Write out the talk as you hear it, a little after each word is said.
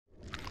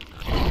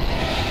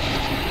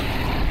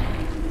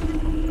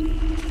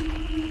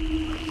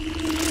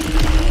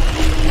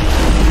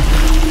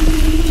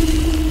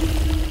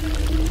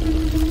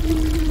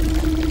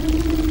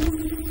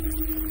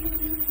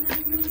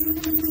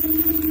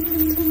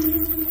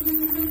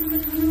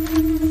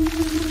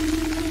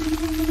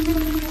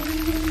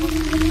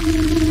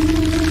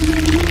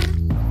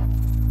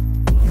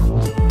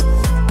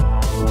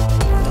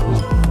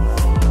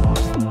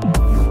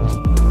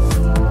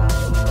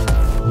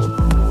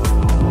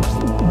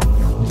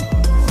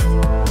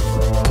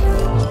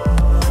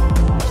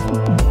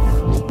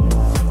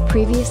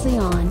Previously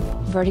on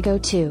Vertigo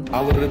 2.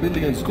 Our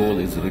rebellion's goal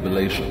is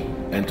revelation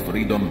and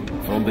freedom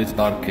from this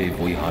dark cave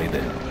we hide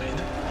in.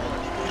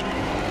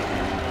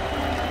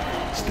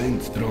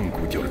 Stand strong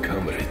with your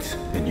comrades,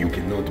 and you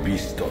cannot be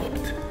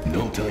stopped.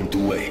 No time to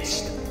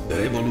waste. The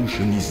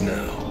revolution is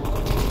now.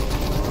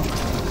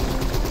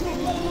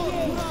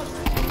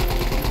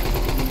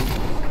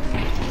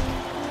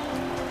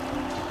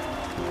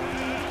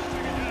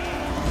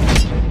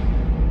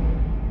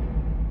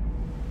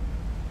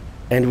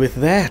 And with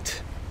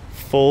that,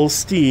 full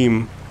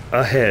steam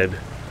ahead.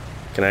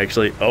 Can I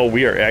actually, oh,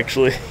 we are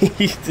actually,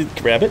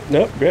 grab it?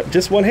 No, grab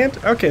just one hand?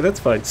 Okay, that's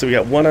fine. So we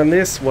got one on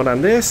this, one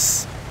on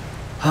this.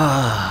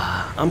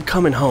 Ah, I'm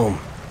coming home.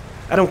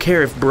 I don't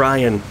care if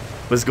Brian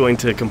was going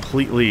to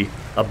completely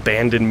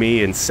abandon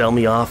me and sell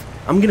me off.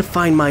 I'm gonna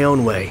find my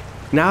own way.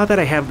 Now that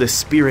I have the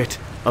spirit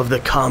of the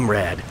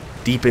comrade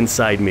deep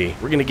inside me,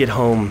 we're gonna get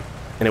home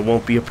and it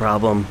won't be a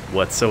problem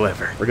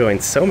whatsoever. We're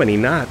going so many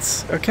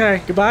knots.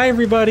 Okay, goodbye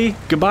everybody.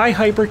 Goodbye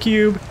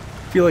Hypercube.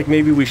 Feel like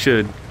maybe we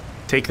should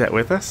take that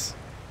with us.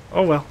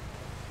 Oh well.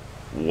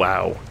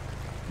 Wow.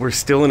 We're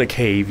still in a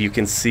cave. You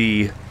can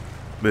see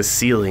the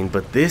ceiling,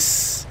 but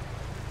this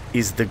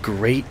is the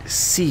Great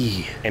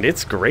Sea. And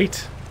it's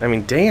great. I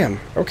mean, damn.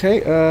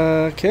 Okay,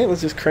 okay, let's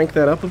just crank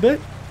that up a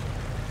bit.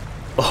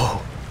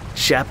 Oh,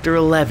 Chapter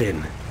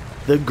 11,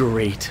 the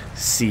Great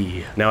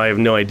Sea. Now I have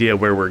no idea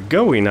where we're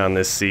going on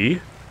this sea,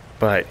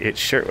 but it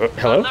sure...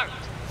 hello? Alert.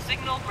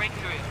 Signal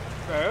breakthrough.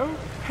 Oh,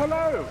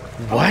 hello.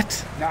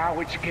 What? Now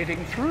it's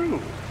getting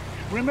through.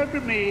 Remember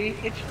me,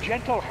 it's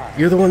Gentlehand.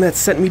 You're the one that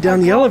sent me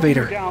down the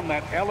elevator. Down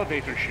that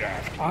elevator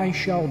shaft. I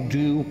shall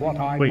do what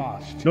I Wait,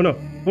 must. no,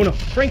 oh no,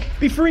 Frank,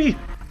 be free!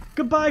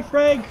 Goodbye,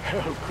 Frank!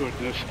 Oh,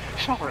 goodness.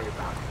 Sorry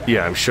about that.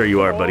 Yeah, I'm sure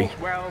you are, buddy. All's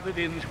well that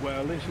ends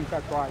well, isn't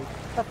that right?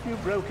 A few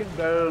broken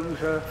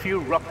bones, a few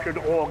ruptured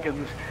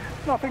organs.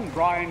 Nothing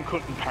Brian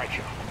couldn't patch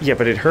up. Yeah,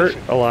 but it hurt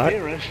a lot.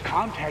 Ferris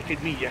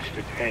contacted me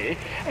yesterday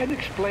and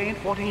explained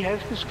what he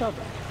has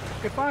discovered.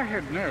 If I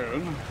had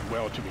known,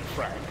 well, to be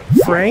frank,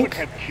 I would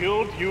have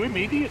killed you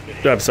immediately.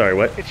 I'm sorry,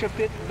 what? It's a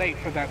bit late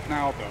for that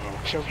now,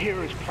 though. So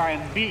here is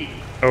plan B.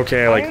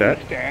 Okay, I like that. I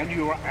understand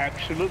you are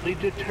absolutely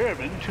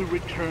determined to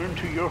return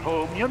to your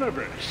home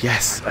universe.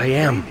 Yes, I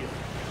am.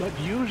 But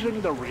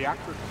using the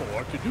reactor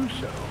core to do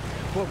so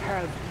will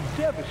have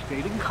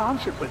devastating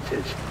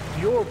consequences.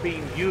 You're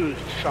being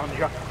used,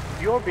 Sonja.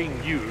 You're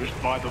being used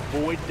by the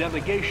Void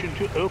delegation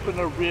to open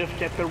a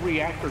rift at the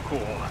reactor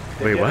core.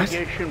 The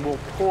delegation will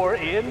pour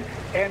in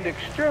and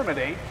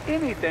exterminate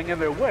anything in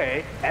their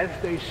way as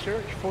they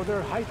search for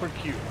their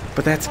hypercube.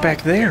 But that's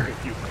back there.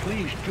 If you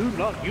please do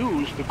not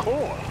use the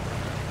core.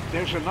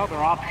 There's another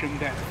option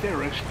that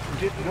Ferris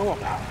didn't know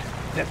about,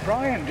 that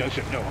Brian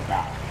doesn't know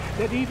about,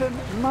 that even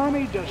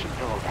Mommy doesn't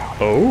know about.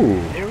 Oh.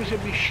 There is a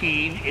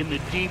machine in the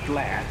deep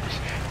labs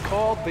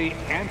called the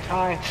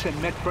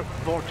anti-symmetric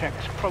vortex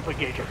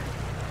propagator.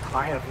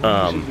 I have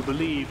reason to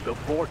believe the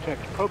vortex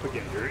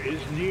propagator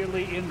is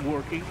nearly in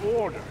working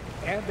order,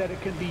 and that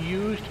it can be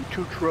used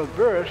to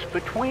traverse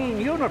between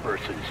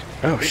universes.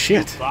 Oh,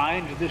 shit. If you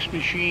find this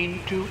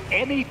machine, do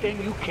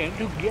anything you can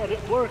to get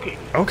it working.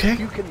 Okay.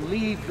 You can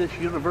leave this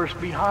universe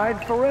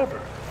behind forever,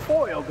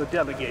 foil the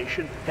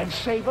delegation, and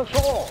save us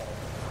all.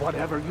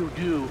 Whatever you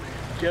do,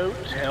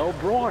 don't tell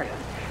Brian.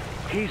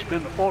 He's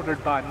been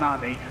ordered by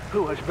Nani,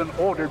 who has been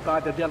ordered by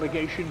the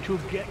delegation to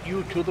get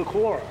you to the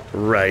core.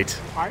 Right.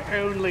 I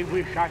only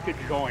wish I could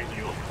join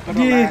you, but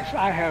alas,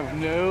 I have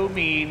no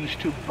means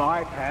to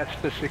bypass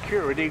the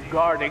security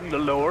guarding the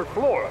lower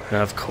floor.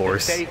 Of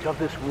course. The fate of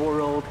this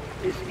world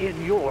is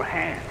in your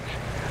hands.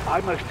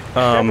 I must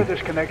sever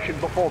this connection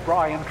before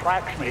Brian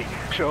tracks me.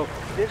 So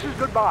this is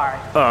goodbye.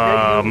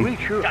 May you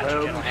reach your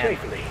home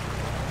safely.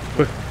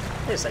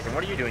 Wait a second,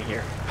 what are you doing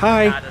here?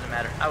 Hi. Nah, it doesn't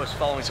matter. I was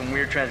following some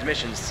weird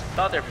transmissions.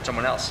 Thought they were from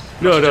someone else.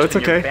 No, Must have it's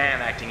just been okay. your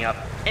BAM acting up.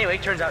 Anyway,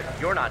 turns out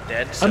you're not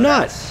dead. So I'm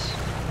not. That's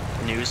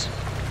news.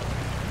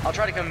 I'll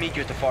try to come meet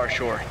you at the far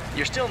shore.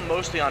 You're still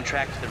mostly on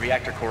track to the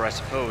reactor core, I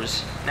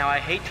suppose. Now, I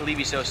hate to leave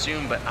you so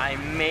soon, but I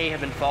may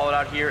have been followed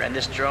out here, and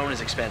this drone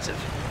is expensive.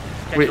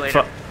 Catch you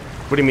later.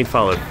 What do you mean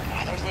followed?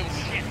 Those little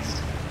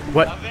shits.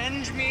 What?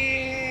 Avenge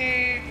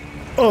me!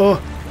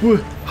 Oh,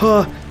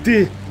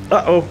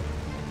 uh-oh.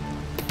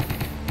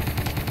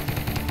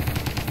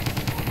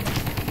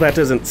 That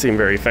doesn't seem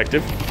very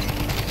effective.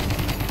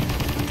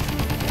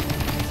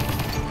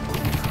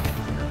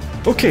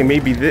 Okay,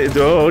 maybe this.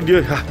 Oh,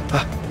 if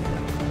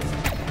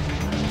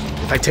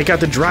I take out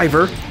the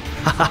driver.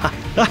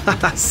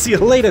 See you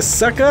later,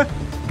 sucker.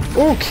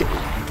 Okay.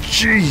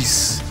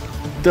 Jeez.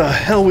 The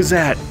hell was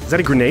that? Is that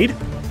a grenade?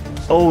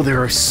 Oh,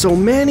 there are so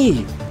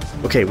many.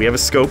 Okay, we have a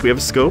scope. We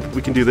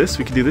can do this.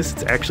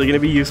 It's actually going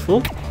to be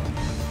useful.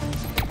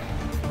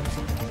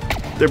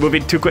 They're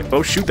moving too quick.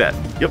 Oh, shoot that.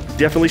 Yep,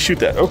 definitely shoot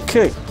that.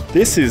 Okay,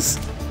 this is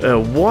a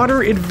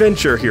water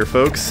adventure here,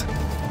 folks.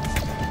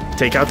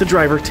 Take out the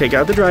driver.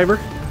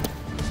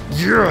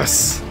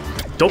 Yes!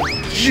 Don't.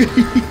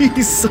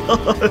 Jesus!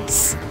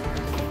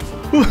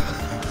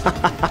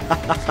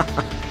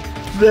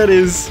 That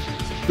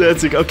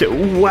That's okay.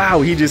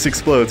 Wow, he just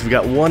explodes. We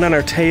got one on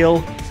our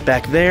tail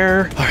back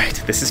there. All right,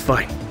 this is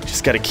fine.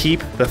 Just gotta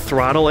keep the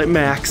throttle at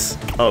max.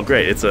 Oh,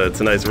 great. It's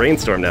a nice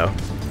rainstorm now.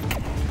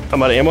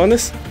 I'm out of ammo on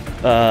this.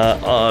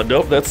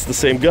 Nope, that's the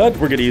same gun.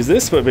 We're gonna use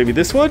this, but maybe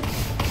this one.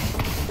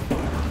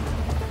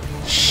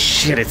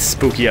 Shit, it's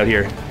spooky out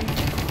here.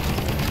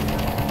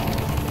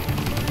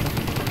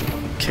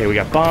 Okay, we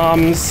got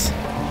bombs.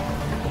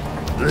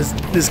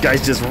 This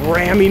guy's just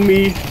ramming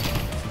me.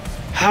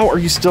 How are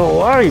you still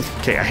alive?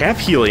 Okay, I have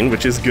healing,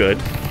 which is good.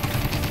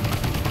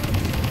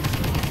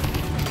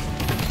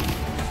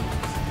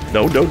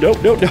 No.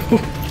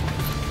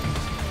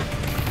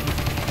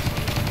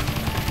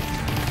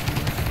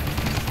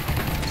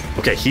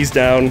 Okay, he's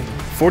down.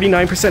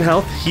 49%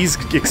 health. He's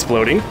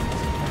exploding.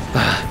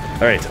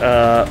 All right.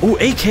 Ooh,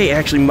 AK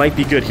actually might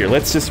be good here.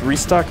 Let's just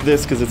restock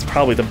this because it's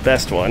probably the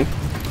best one.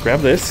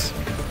 Grab this.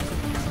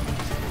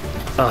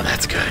 Oh,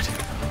 that's good.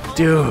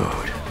 Dude,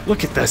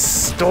 look at the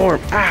storm.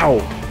 Ow.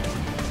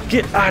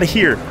 Get out of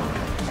here.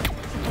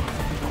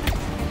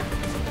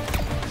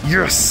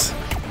 Yes.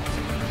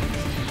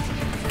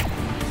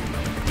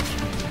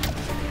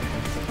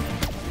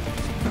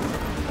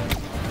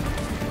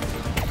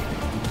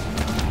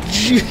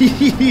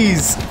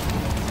 Jeez.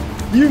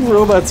 You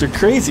robots are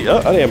crazy. Oh,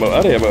 out of ammo,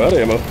 out of ammo, out of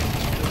ammo.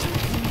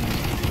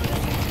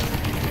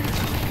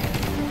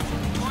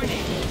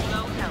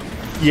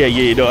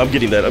 Yeah, no, I'm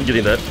getting that.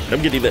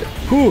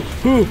 Whoo,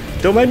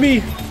 don't mind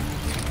me.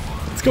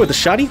 Let's go with the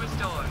shotty.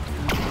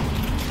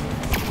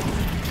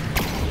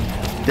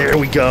 There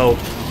we go.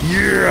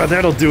 Yeah,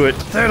 that'll do it.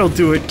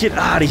 Get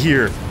out of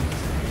here.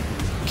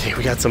 Okay,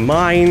 we got some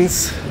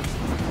mines.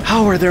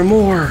 How are there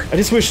more? I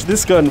just wish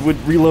this gun would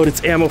reload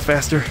its ammo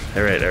faster.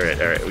 All right.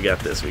 We got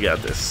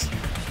this.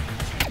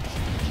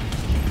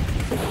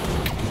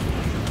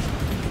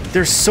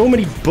 There's so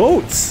many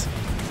boats.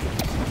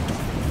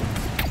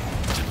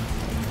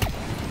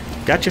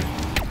 Gotcha.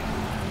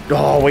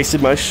 Oh,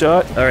 wasted my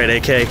shot. All right,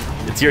 AK,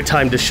 it's your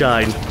time to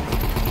shine.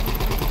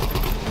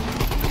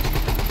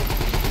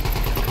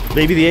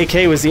 Maybe the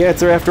AK was the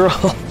answer after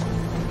all.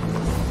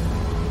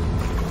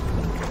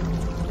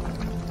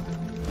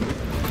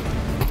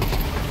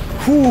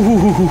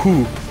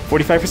 Whoo,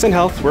 45%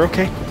 health. We're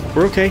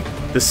okay.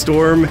 The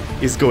storm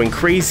is going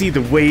crazy.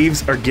 The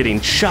waves are getting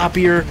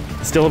choppier.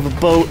 Still have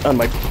a boat on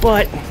my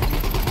butt.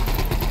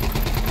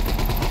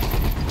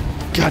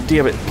 God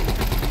damn it.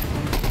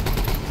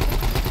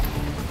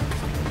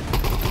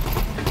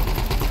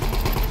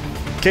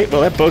 Okay,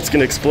 well that boat's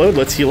gonna explode.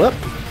 Let's heal up.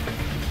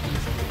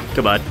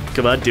 Come on,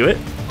 do it.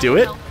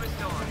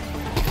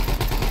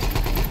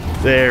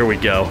 There we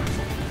go.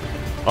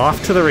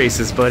 Off to the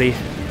races, buddy.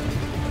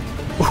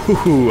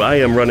 Ooh, I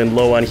am running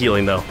low on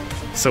healing though.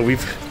 So we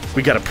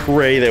gotta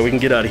pray that we can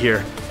get out of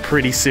here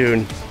pretty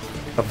soon.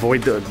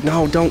 Avoid the...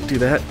 No, don't do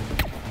that.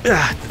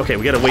 Okay,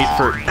 we gotta wait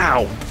for...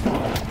 Ow!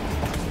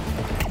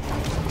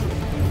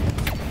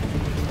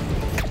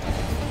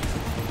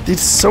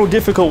 It's so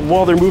difficult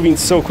while they're moving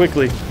so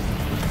quickly.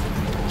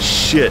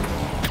 Shit.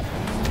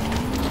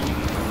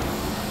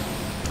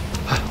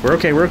 We're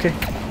okay.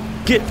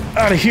 Get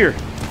out of here!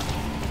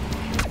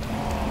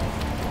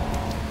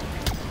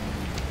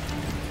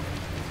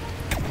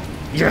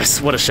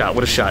 Yes, what a shot.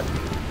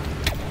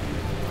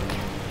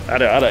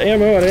 Out of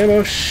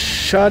ammo.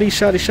 Shoddy.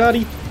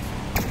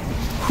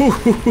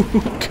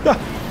 God,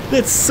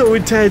 that's so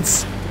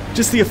intense.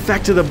 Just the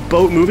effect of the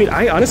boat moving.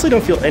 I honestly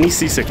don't feel any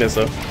seasickness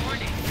though.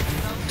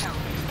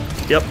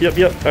 Yep.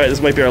 Alright,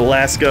 this might be our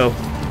last go.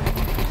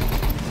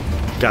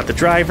 Got the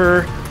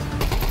driver.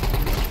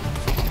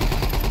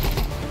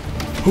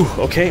 Whew,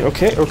 okay.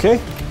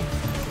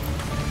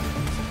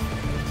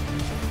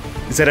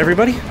 Is that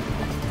everybody?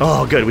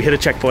 Oh, good. We hit a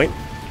checkpoint.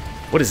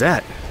 What is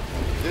that?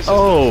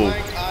 Oh,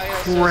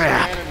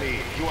 crap.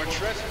 You are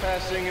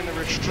trespassing in the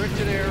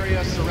restricted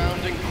area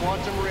surrounding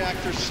Quantum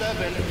Reactor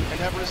VII and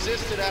have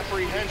resisted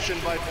apprehension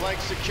by flank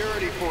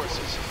security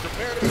forces.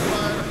 Prepare to be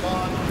fired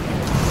upon.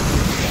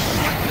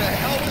 What the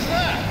hell was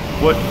that?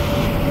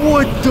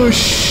 What the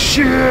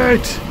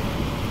shit?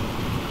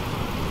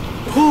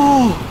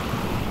 Oh,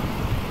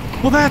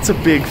 well, that's a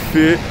big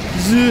fit.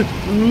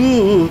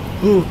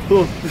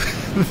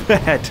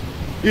 That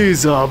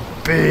is a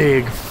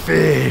big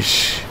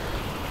fish.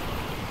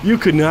 You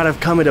could not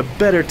have come at a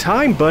better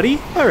time, buddy.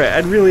 All right,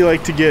 I'd really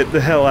like to get the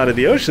hell out of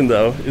the ocean,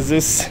 though. Is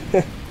this...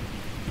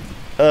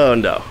 Oh,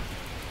 no.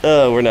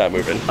 Oh, we're not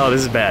moving. Oh,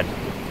 this is bad.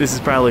 This is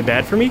probably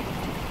bad for me.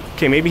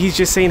 Okay, maybe he's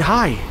just saying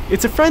hi.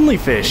 It's a friendly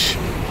fish.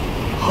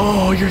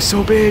 Oh, you're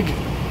so big.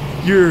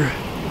 You're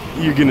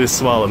gonna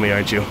swallow me,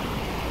 aren't you?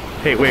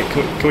 Hey, wait,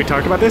 can we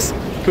talk about this?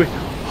 Can we...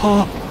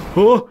 Oh.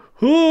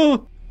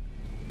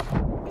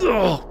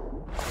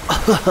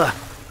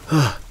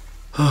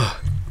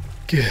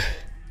 Good.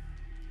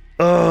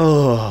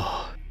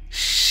 Oh,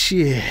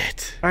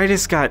 shit. I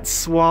just got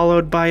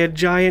swallowed by a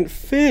giant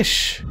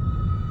fish.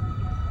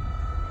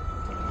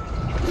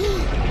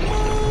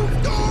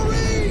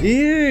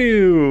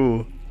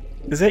 Ew.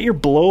 Is that your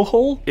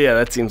blowhole? Yeah,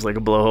 that seems like a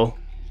blowhole.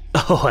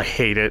 Oh, I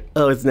hate it.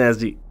 Oh, it's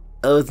nasty.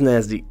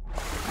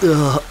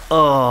 Ugh,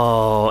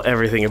 oh,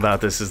 everything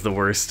about this is the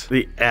worst.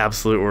 The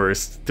absolute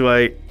worst. Do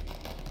I...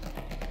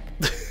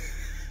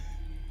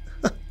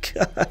 Oh,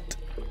 God.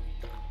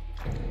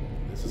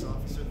 This is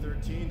Officer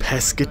 13.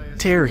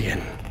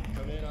 Pescatarian.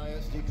 Come in,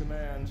 ISD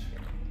command.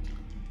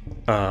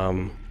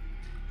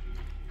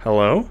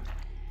 Hello?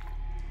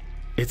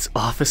 It's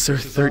Officer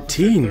This is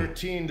 13. Officer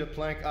 13 to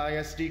Plank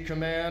ISD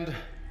command.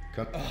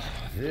 Come. Oh,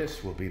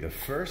 this will be the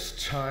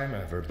first time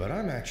ever, but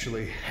I'm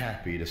actually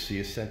happy to see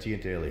a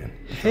sentient alien.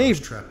 Hey, I was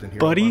trapped in here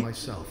buddy. all by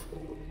myself.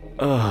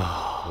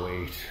 Oh.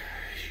 Wait,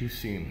 you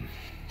seem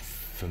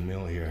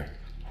familiar.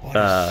 What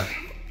Uh.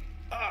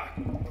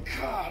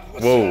 God,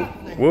 what's Whoa.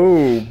 happening?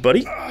 Whoa,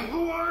 buddy.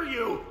 Who are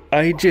you?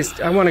 I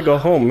want to go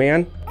home,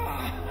 man.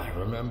 I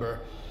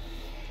remember.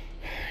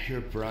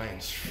 You're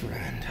Brian's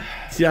friend.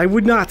 See, I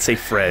would not say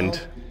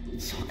friend.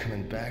 It's all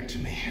coming back to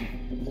me.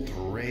 The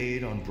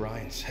raid on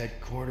Brian's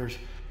headquarters.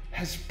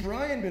 Has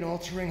Brian been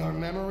altering our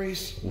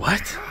memories?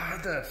 What?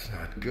 God, that's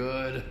not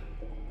good.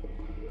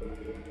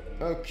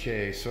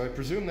 Okay, so I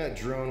presume that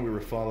drone we were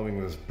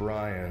following was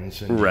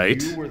Brian's, and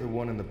Right. you were the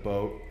one in the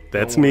boat.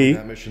 That's Don't worry, me.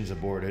 That mission's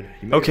aborted.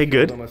 You may Okay, have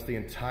killed good. almost the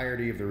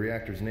entirety of the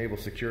reactor's naval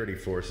security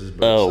forces,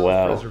 but Oh,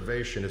 wow.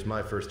 self-preservation is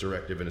my first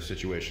directive in a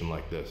situation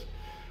like this.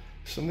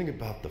 Something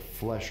about the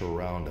flesh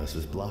around us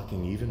is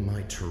blocking even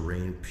my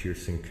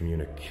terrain-piercing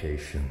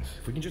communications.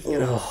 If we can just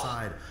get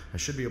outside, I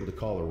should be able to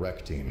call a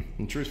rec team.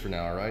 And truce for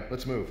now, all right?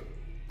 Let's move.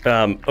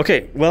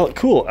 Okay, well,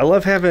 cool. I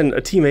love having a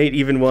teammate,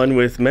 even one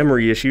with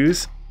memory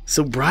issues.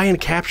 So Brian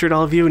captured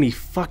all of you and he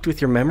fucked with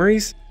your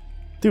memories?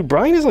 Dude,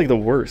 Brian is like the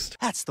worst.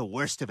 That's the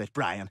worst of it,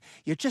 Brian.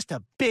 You're just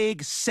a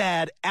big,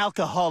 sad,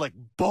 alcoholic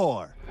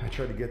bore. I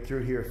tried to get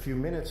through here a few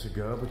minutes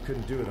ago, but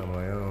couldn't do it on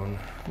my own.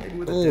 Maybe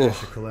with a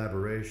dash of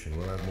collaboration,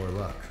 we'll have more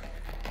luck.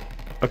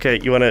 Okay,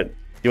 you wanna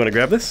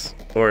grab this?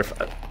 Or if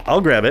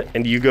I'll grab it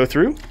and you go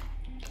through?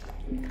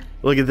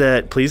 Look at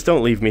that. Please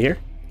don't leave me here.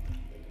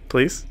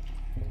 Please.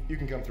 You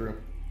can come through.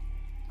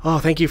 Oh,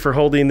 thank you for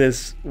holding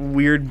this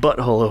weird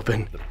butthole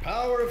open. The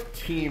power of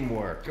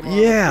teamwork. Come on,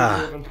 Yeah.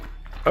 let's get moving.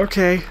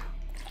 Okay.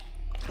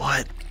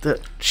 What the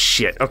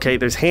shit? Okay,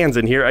 there's hands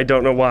in here. I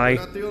don't know why.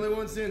 Not the only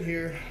ones in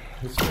here.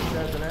 This fish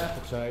has an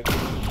appetite.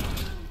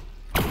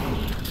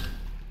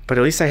 But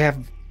at least I have...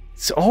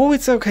 Oh,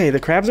 it's okay. The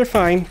crabs are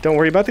fine. Don't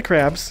worry about the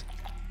crabs.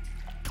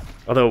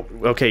 Although,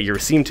 okay, you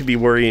seem to be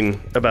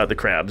worrying about the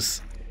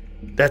crabs.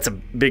 That's a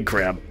big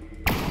crab.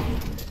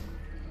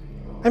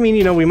 I mean,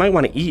 you know, we might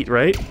want to eat,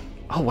 right?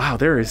 Oh, wow,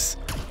 there is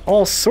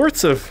all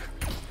sorts of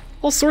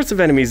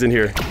enemies in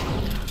here.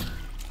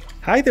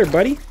 Hi there,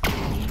 buddy.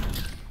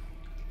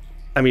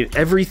 I mean,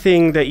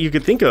 everything that you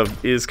could think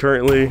of is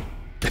currently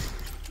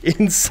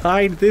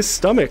inside this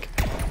stomach.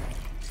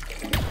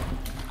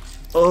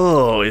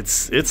 Oh,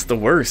 it's the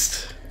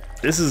worst.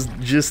 This is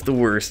just the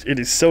worst. It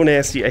is so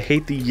nasty. I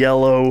hate the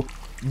yellow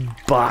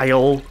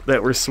bile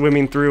that we're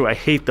swimming through. I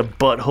hate the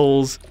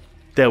buttholes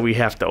that we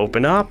have to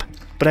open up.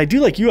 But I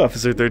do like you,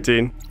 Officer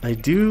 13. I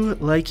do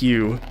like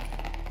you.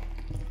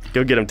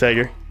 Go get him,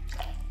 Tiger.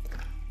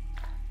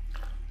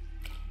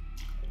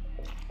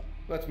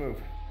 Let's move.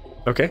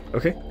 Okay,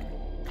 okay.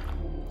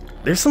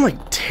 There's some like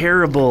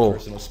terrible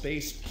Personal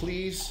space,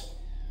 please.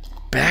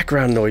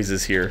 background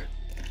noises here.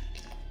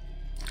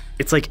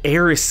 It's like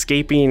air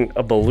escaping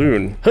a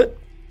balloon. Hut.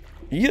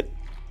 Yep.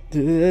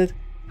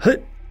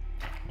 Hut.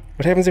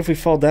 What happens if we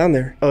fall down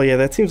there? Oh yeah,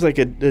 that seems like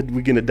we're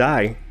gonna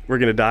die. We're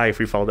gonna die if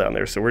we fall down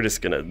there, so we're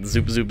just gonna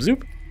zoop, zoop,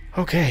 zoop.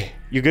 Okay,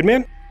 you good,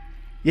 man?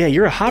 Yeah,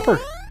 you're a hopper.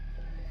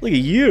 Look at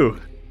you.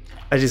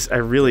 I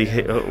really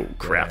hate, oh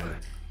crap.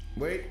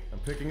 Wait, I'm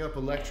picking up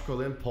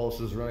electrical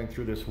impulses running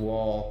through this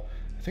wall.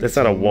 I think That's it's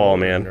not a wall,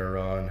 man.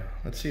 Neuron.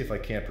 Let's see if I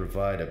can't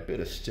provide a bit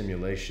of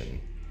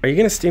stimulation. Are you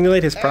gonna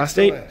stimulate his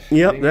prostate? Excellent.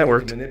 Yep, Being that able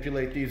worked. to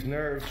manipulate these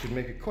nerves should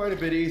make it quite a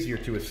bit easier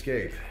to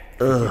escape. If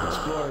we keep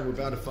exploring, we're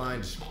bound to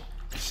find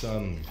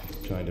some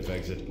kind of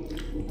exit.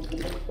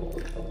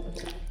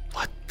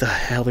 What the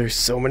hell? There's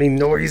so many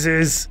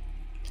noises.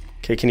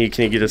 Okay, can you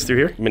get us through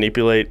here?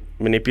 Manipulate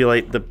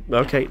the...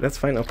 Okay, that's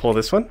fine. I'll pull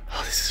this one.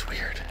 Oh, this is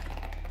weird.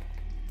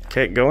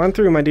 Okay, go on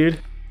through, my dude.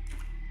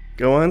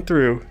 Go on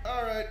through.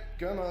 All right,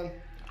 come on.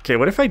 Okay,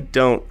 what if I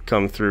don't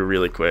come through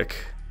really quick?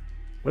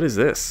 What is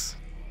this?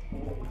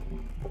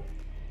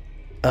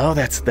 Oh,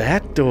 that's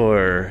that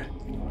door.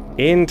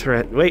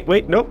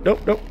 Wait, nope.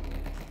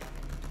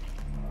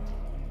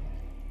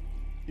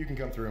 You can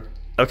come through.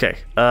 Okay,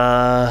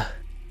 I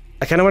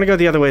kind of want to go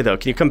the other way, though.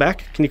 Can you come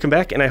back? Can you come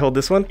back and I hold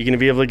this one? You gonna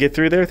be able to get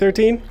through there,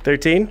 13?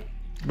 13?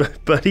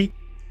 Buddy?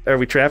 Are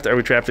we trapped? Are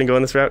we trapped and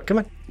going this route? Come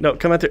on. No,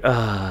 come on through.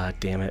 Ah,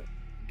 damn it.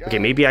 Okay,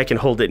 maybe I can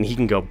hold it and he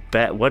can go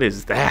back. What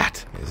is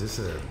that? Is this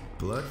a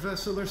blood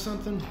vessel or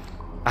something?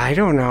 I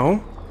don't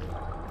know.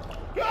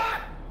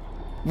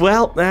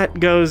 Well, that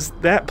goes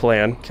that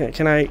plan.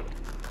 Can I...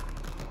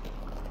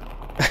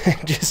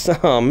 Just,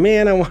 oh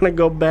man, I want to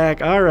go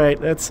back. All right,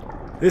 this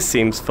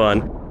seems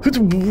fun.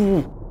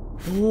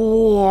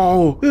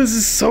 Whoa, this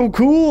is so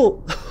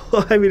cool.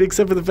 I mean,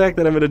 except for the fact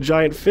that I'm in a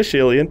giant fish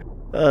alien.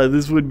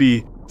 This would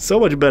be so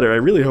much better. I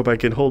really hope I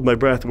can hold my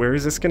breath. Where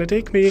is this gonna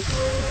take me?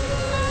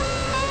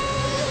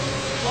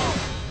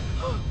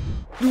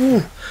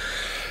 Ooh.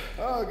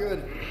 Oh,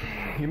 good.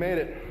 You made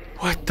it.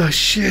 What the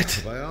shit?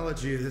 The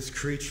biology of this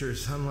creature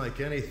is unlike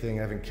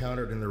anything I've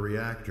encountered in the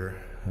reactor.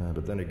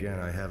 But then again,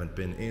 I haven't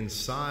been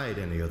inside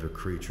any other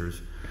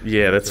creatures.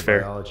 Yeah, that's fair.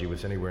 If biology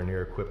was anywhere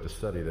near equipped to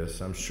study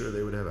this, I'm sure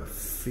they would have a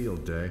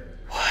field day.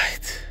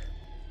 What?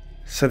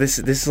 So this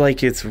is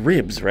like its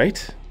ribs,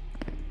 right?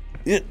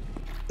 Hey,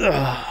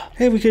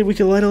 we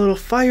could light a little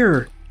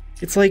fire.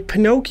 It's like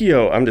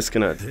Pinocchio. I'm just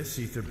gonna. This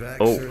Aetherback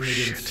Oh certainly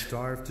shit! didn't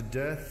starve to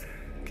death.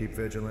 Keep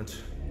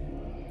vigilant.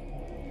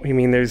 You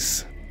mean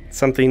there's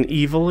something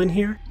evil in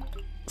here?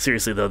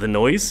 Seriously though, the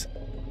noise?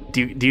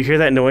 Do you hear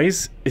that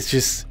noise?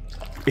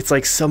 It's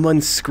like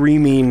someone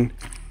screaming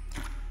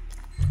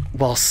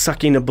while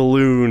sucking a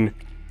balloon,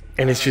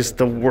 and it's just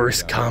the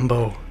worst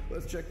combo.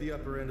 Let's check the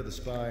upper end of the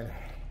spine.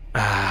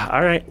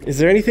 All right. Is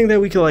there anything that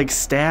we could like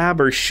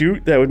stab or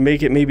shoot that would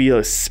make it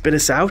maybe spit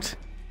us out?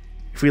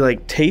 If we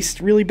like taste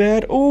really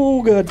bad?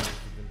 Oh god!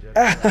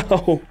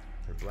 Ow!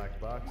 Her black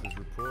boxes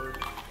report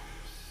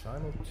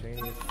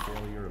simultaneous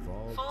failure of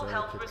all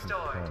delicate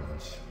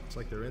components. It's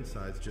like their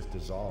insides just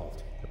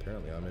dissolved.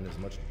 Apparently, I'm in as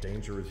much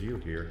danger as you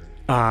here.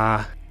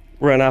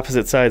 We're on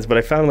opposite sides, but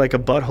I found like a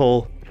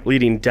butthole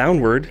leading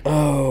downward.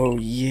 Oh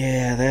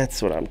yeah,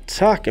 that's what I'm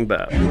talking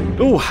about.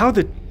 Oh, how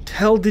the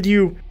hell did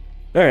you?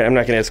 All right, I'm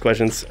not gonna ask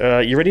questions.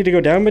 You ready to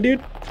go down, my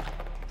dude?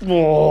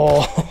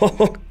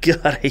 Oh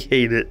god, I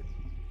hate it.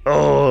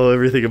 Oh,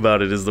 everything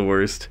about it is the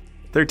worst.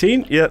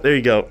 13? Yeah, there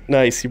you go.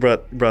 Nice, you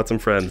brought some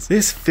friends.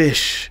 This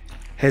fish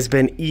has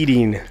been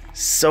eating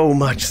so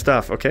much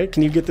stuff. Okay,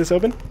 can you get this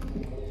open?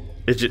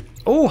 It just,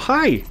 oh,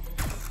 hi.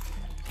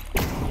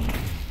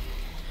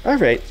 All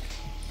right.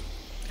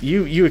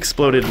 You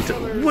exploded into,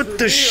 what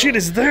the shit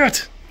is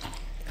that?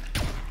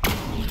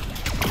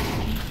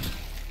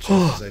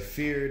 As I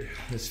feared,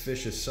 this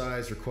fish's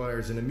size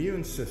requires an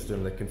immune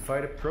system that can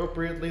fight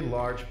appropriately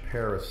large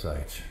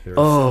parasites. There are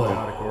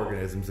symbiotic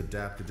organisms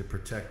adapted to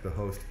protect the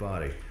host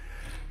body.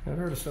 I've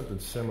heard of something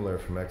similar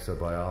from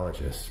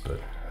exobiologists,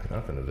 but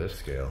nothing to this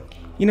scale.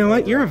 You know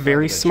what? You're a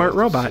very smart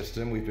robot.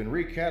 System, we've been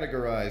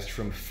recategorized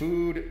from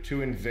food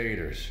to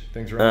invaders.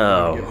 Things are only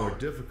going to get more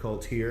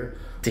difficult here.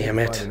 Damn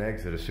we'll it. Find an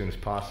exit as soon as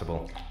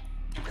possible.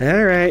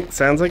 All right,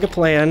 sounds like a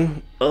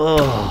plan.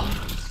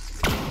 Ugh.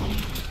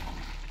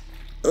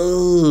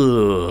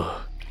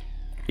 Ugh.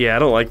 Yeah, I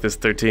don't like this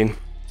 13.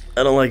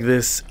 I don't like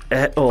this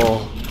at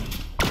all.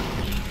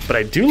 But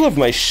I do love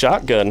my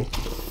shotgun.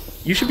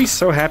 You should be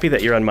so happy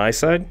that you're on my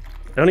side.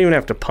 I don't even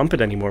have to pump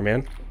it anymore,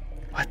 man.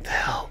 What the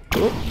hell?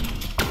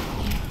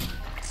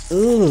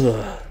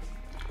 Ugh.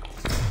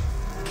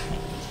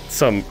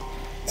 Some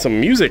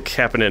music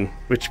happening,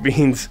 which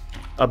means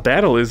a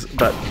battle is,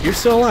 but you're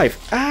still alive.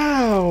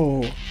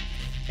 Ow!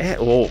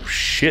 Oh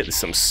shit,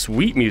 some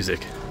sweet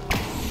music.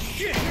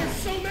 Shit, there's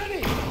so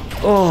many!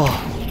 Oh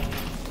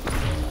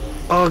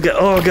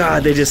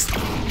god,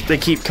 they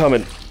keep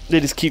coming. They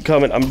just keep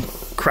coming. I'm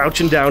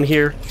crouching down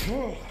here.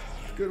 Oh,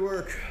 good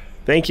work.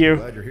 Thank you.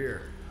 Glad you're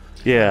here.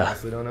 Yeah. I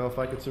honestly don't know if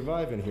I could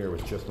survive in here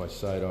with just my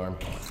sidearm.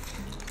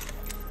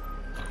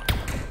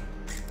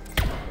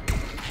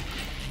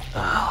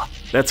 Oh,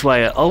 that's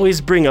why I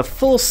always bring a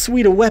full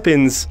suite of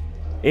weapons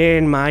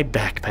in my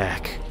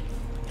backpack.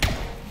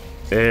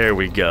 There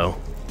we go.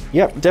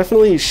 Yep,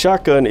 definitely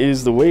shotgun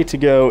is the way to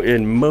go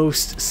in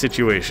most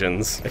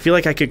situations. I feel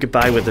like I could get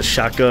by with the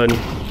shotgun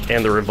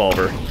and the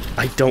revolver.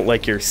 I don't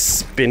like your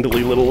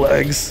spindly little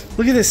legs.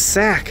 Look at this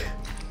sack.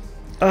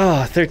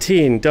 Oh,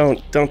 13,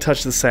 don't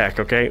touch the sack,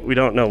 okay? We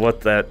don't know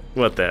what that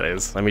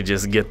is. Let me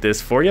just get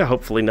this for you.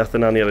 Hopefully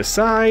nothing on the other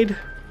side.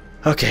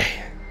 Okay,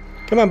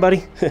 come on,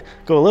 buddy.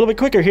 Go a little bit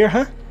quicker here,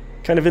 huh?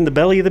 Kind of in the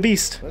belly of the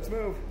beast. Let's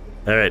move.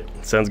 All right,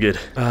 sounds good.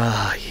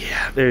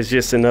 Yeah, there's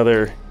just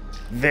another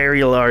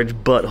very large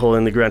butthole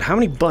in the ground. How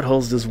many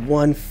buttholes does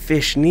one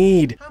fish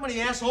need? How many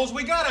assholes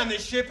we got on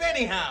this ship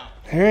anyhow?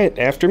 All right,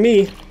 after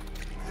me.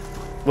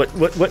 What?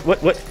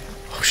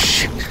 Oh,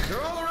 shit. They're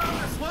all around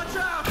us, watch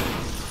out!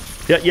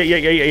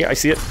 Yeah, I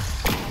see it.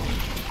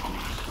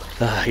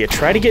 You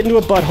try to get into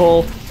a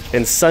butthole,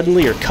 and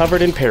suddenly you're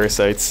covered in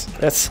parasites.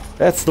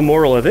 That's the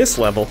moral of this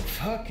level.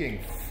 Fucking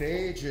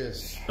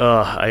phages.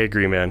 I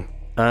agree, man.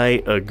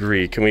 I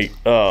agree. Can we...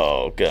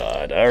 Oh,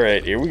 God. All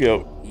right, here we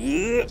go.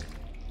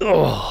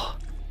 Oh,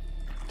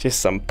 just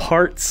some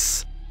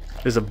parts.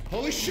 There's a...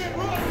 Holy shit,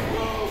 run!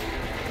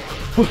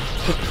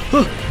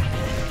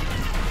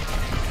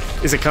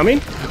 Is it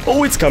coming?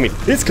 Oh, it's coming.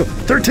 It's coming.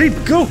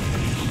 13, go!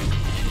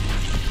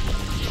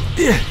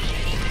 Yeah.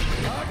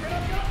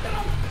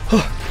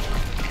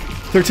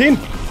 13?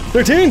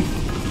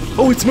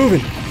 Oh, it's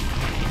moving.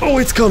 Oh,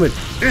 it's coming.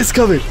 It's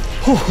coming.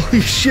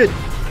 Holy shit.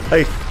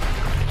 We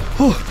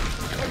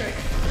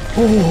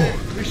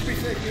should be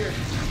safe here.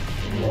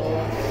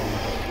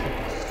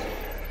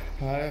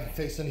 I haven't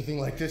faced anything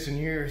like this in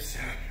years.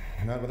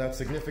 Not without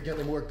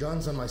significantly more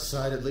guns on my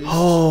side, at least.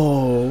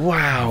 Oh,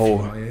 wow.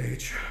 For my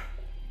age.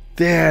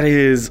 That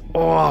is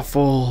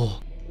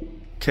awful.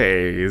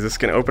 Okay, is this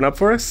gonna open up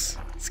for us?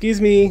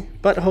 Excuse me,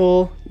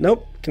 butthole.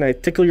 Nope. Can I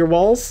tickle your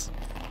walls?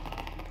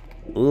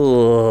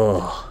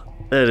 Ugh.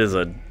 That is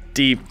a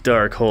deep,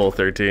 dark hole,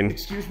 13.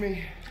 Excuse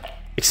me?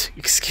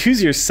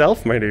 Excuse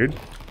yourself, my dude.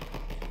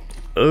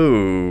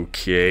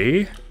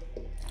 Okay.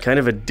 Kind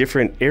of a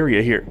different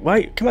area here.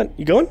 Why? Come on,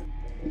 you going?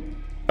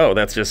 Oh,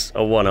 that's just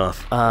a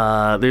one-off.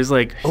 There's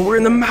like, oh, we're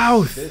in the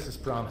mouth. This is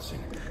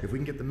promising. If we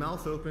can get the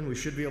mouth open, we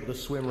should be able to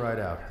swim right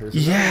out. There's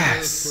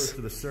yes. close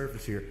to the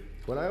surface here.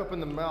 When I open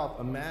the mouth,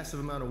 a massive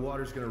amount of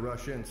water is going to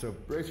rush in, so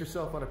brace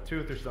yourself on a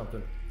tooth or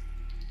something.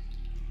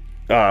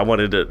 Oh, I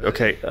wanted to,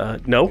 okay,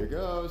 no. Here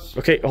goes.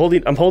 Okay,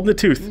 I'm holding the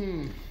tooth.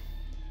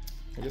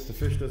 I guess the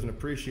fish doesn't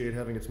appreciate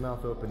having its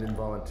mouth opened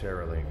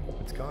involuntarily.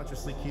 It's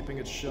consciously keeping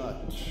it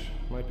shut.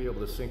 Might be able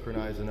to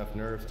synchronize enough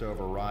nerves to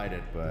override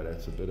it, but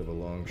it's a bit of a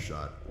long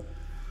shot.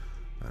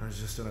 I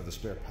just don't have the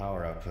spare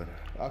power output.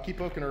 I'll keep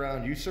poking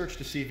around. You search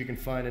to see if you can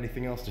find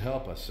anything else to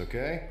help us,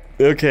 okay?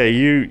 Okay,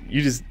 you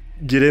just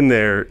get in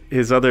there.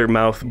 His other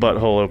mouth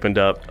butthole opened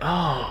up.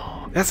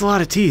 Oh, that's a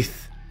lot of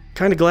teeth.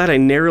 Kind of glad I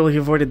narrowly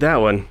avoided that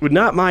one. Would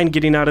not mind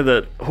getting out of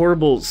the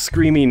horrible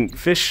screaming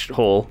fish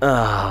hole.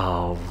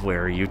 Oh,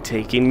 where are you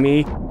taking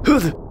me?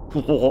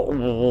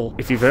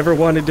 If you've ever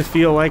wanted to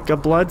feel like a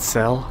blood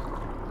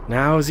cell,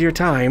 now's your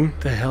time.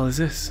 The hell is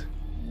this?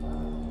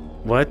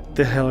 What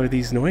the hell are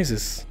these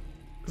noises?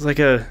 It's like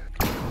a...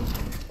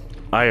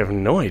 I have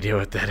no idea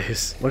what that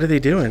is. What are they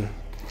doing?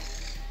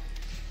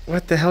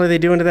 What the hell are they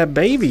doing to that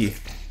baby?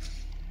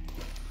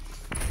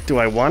 Do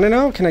I want to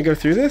know? Can I go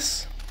through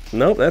this?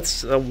 Nope,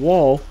 that's a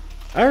wall.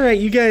 Alright,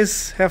 you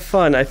guys have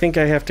fun. I think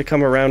I have to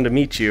come around to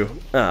meet you.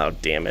 Oh,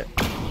 damn it.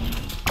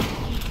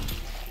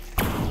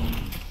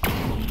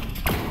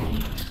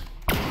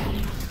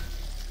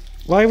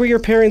 Why were your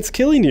parents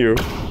killing you?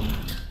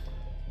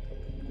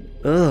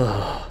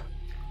 Ugh.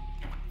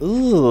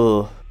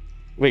 Ugh.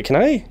 Wait, can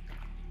I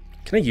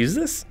use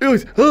this? Oh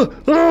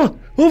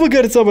my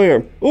god, it's on my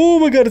arm. Oh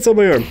my god, it's on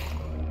my arm.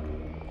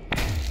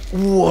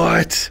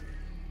 What?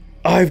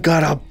 I've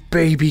got a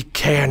baby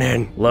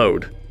cannon.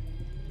 Load.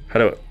 How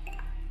do I...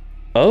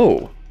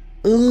 Oh.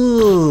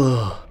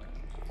 Ugh.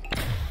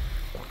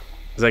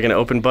 Is that gonna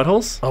open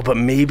buttholes? Oh, but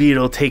maybe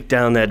it'll take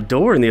down that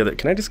door in the other...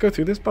 Can I just go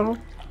through this butthole?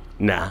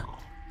 Nah.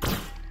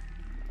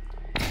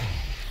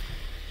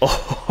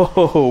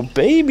 Oh,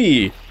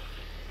 baby.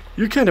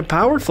 You're kind of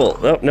powerful.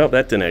 Oh, no,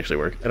 that didn't actually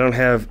work. I don't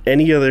have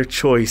any other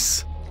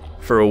choice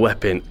for a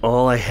weapon.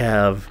 All I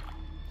have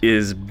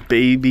is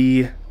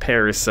baby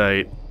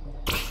parasite.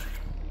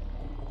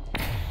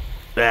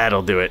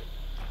 That'll do it.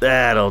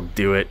 That'll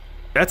do it.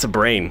 That's a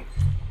brain.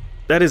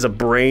 That is a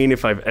brain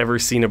if I've ever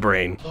seen a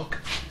brain.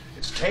 Look,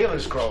 its tail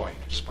is growing.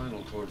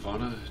 Spinal cord,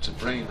 fauna. It's a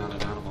brain, not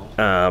an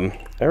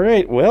animal.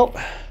 Alright, well,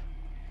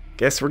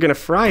 guess we're gonna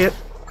fry it.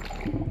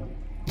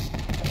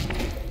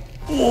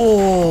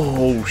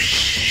 Oh,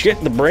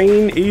 shit, the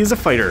brain is a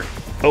fighter.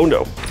 Oh,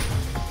 no.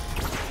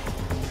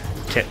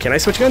 Can I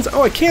switch guns?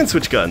 Oh, I can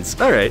switch guns.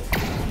 Alright.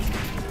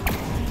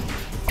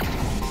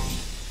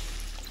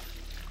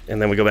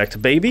 And then we go back to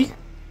baby.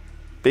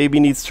 Baby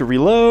needs to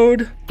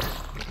reload.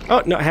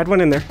 Oh, no, I had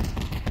one in there.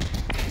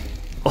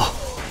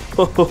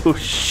 Oh,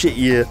 shit,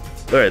 yeah.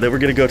 Alright, then we're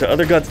gonna go to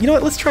other guns. You know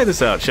what, let's try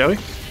this out, shall we?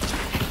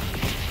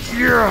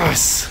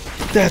 Yes!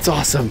 That's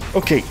awesome.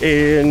 Okay,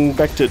 and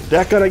back to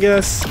that gun, I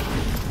guess.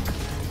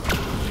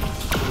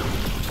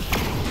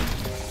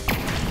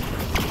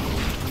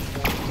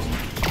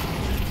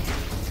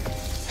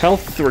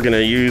 Health, we're gonna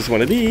use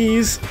one of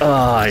these.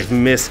 Ah, I've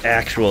missed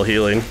actual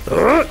healing.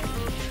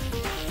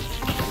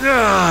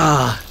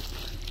 Ah,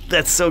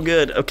 that's so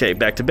good. Okay,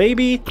 back to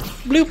baby.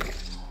 Bloop.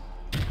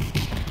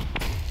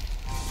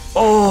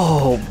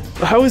 Oh,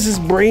 how is his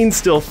brain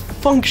still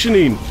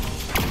functioning?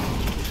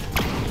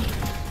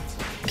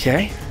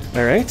 Okay,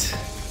 all right.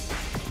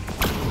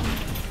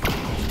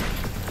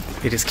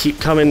 They just keep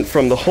coming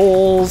from the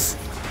holes.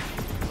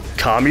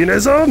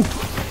 Communism?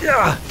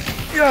 Yeah,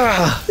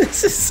 yeah.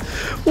 This is,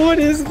 what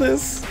is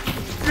this?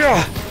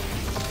 Yeah.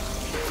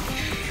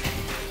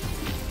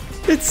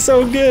 It's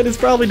so good. It's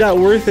probably not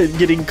worth it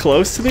getting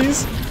close to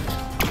these,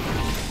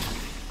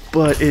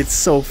 but it's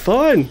so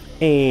fun.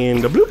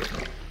 And a bloop.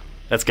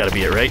 That's gotta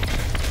be it, right?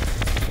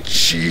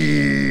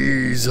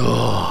 Jesus.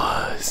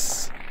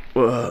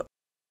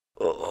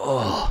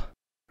 Oh.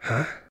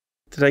 Huh?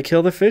 Did I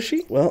kill the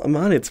fishy? Well, I'm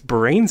on its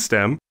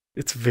brainstem.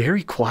 It's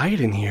very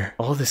quiet in here.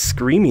 All the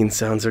screaming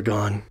sounds are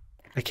gone.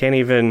 I can't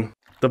even...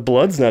 The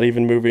blood's not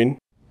even moving.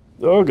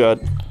 Oh,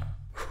 God.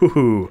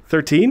 Whew.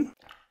 13?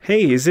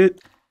 Hey, is it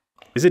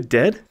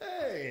dead?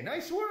 Hey,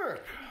 nice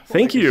work.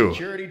 Thank you.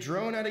 Security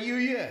drone out of you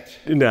yet?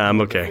 Nah,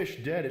 I'm okay. With the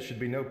fish dead, it should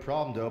be no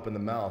problem to open the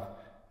mouth.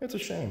 It's a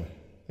shame.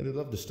 I'd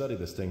love to study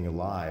this thing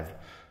alive.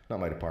 Not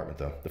my department,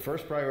 though. The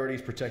first priority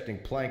is protecting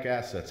Planck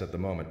assets at the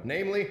moment.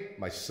 Namely,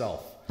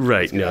 myself.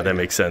 Right, no, that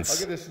makes sense. I'll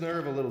give this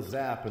nerve a little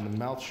zap and the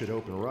mouth should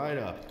open right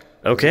up.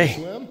 Okay.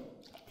 Swim?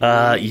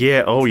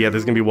 Yeah, oh yeah,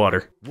 there's gonna be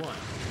water. One.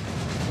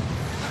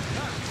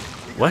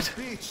 What?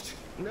 Beached.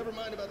 Never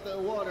mind about the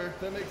water.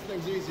 That makes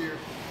things easier.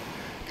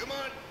 Come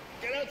on,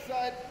 get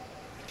outside.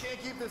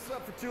 Can't keep this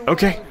up for too long.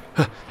 Okay.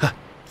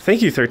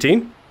 Thank you,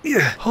 13.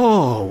 Yeah.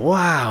 Oh,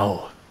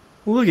 wow.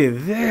 Look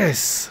at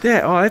this.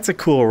 Oh, that's a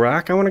cool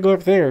rock. I want to go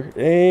up there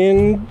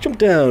and jump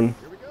down.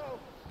 Here we go.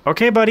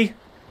 Okay, buddy.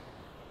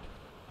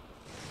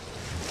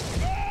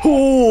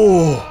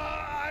 Oh!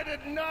 I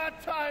did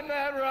not time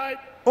that right.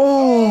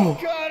 Oh!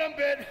 God, I'm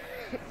bit.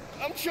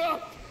 I'm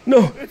chopped.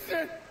 No. It's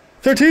it.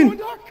 13.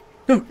 Dark.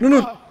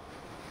 No.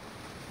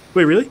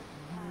 Wait, really?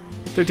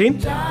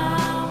 13?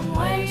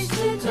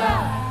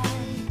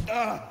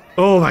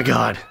 Oh my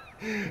God.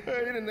 You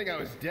didn't think I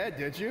was dead,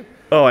 did you?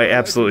 Oh, I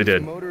absolutely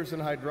did. Motors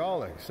and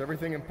hydraulics.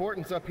 Everything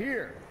important's up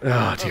here.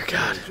 Oh, dear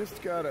God.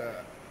 Just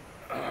gotta...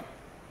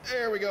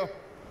 there we go.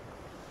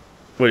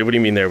 What do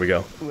you mean, there we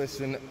go?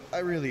 Listen, I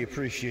really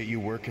appreciate you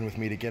working with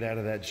me to get out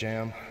of that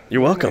jam.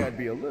 You're welcome. I'd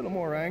be a little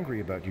more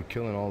angry about you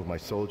killing all of my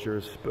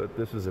soldiers, but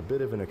this is a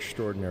bit of an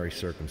extraordinary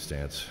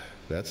circumstance.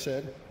 That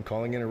said, I'm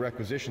calling in a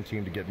requisition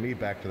team to get me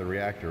back to the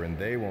reactor, and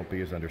they won't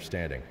be as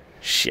understanding.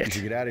 Shit. You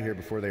should get out of here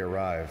before they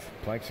arrive.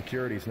 Plank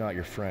security's not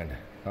your friend.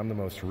 I'm the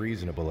most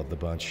reasonable of the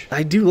bunch.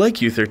 I do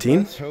like you, 13.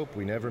 Let's hope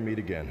we never meet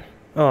again.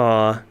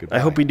 Aw, I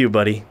hope we do,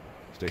 buddy.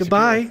 Stay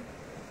Goodbye. secure.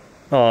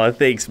 Aw,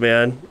 thanks,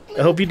 man.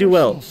 I hope you do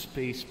well.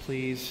 Space,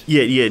 please.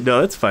 Yeah,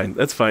 no, that's fine.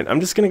 That's fine. I'm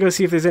just gonna go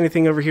see if there's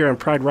anything over here on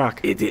Pride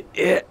Rock.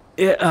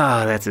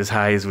 That's as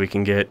high as we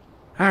can get.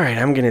 Alright,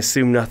 I'm gonna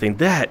assume nothing.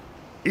 That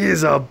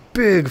is a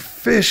big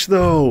fish,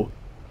 though.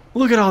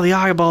 Look at all the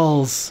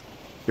eyeballs.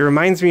 It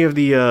reminds me of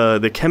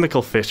the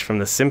chemical fish from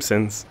The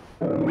Simpsons.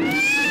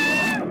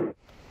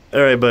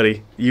 Alright,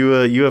 buddy.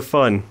 You have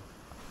fun.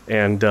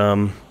 And,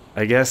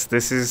 I guess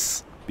this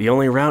is the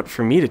only route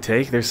for me to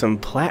take. There's some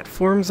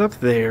platforms up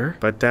there,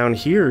 but down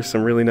here,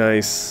 some really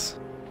nice...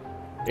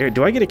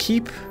 Do I get a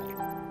keep?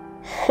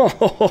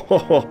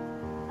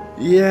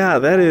 Yeah,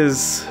 that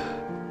is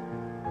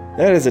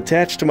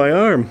attached to my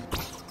arm.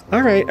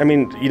 Alright, I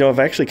mean, you know, I've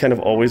actually kind of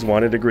always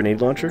wanted a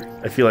grenade launcher.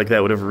 I feel like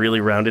that would have really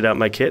rounded out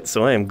my kit,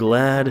 so I am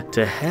glad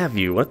to have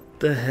you.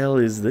 What the hell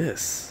is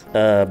this?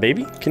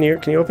 Baby? Can you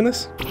open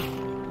this?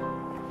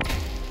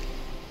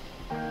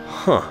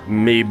 Huh,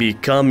 maybe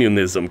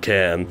communism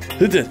can.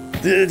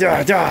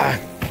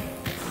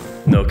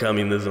 No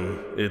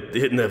communism,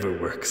 it never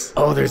works.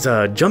 Oh, there's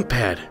a jump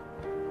pad.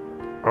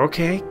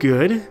 Okay,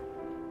 good.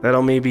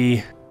 That'll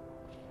maybe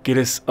get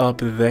us up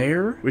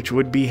there, which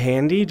would be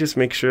handy. Just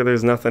make sure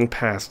there's nothing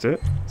past it.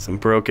 Some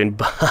broken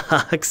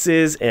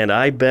boxes, and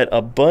I bet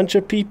a bunch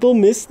of people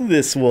missed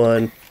this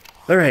one.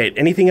 Alright,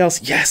 anything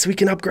else? Yes, we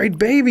can upgrade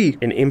baby!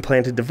 An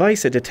implanted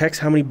device that detects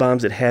how many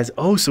bombs it has.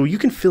 Oh, so you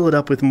can fill it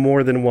up with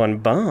more than one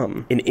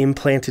bomb. An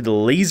implanted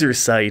laser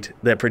sight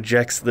that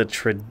projects the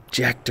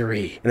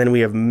trajectory. And then we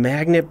have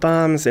magnet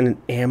bombs and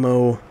an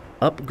ammo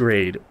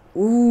upgrade.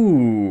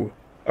 Ooh.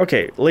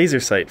 Okay, laser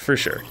sight for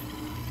sure.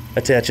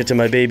 Attach it to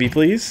my baby,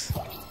 please.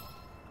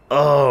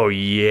 Oh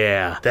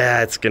yeah,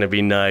 that's gonna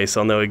be nice.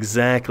 I'll know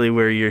exactly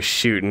where you're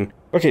shooting.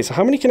 Okay, so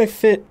how many can I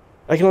fit?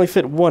 I can only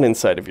fit one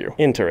inside of you.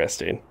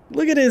 Interesting.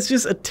 Look at it, it's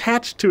just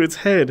attached to its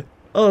head.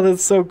 Oh,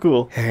 that's so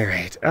cool. All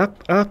right,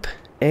 up,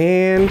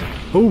 and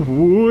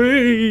away.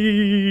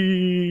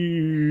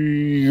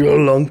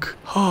 Lunk.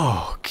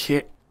 Oh,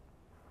 okay.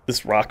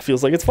 This rock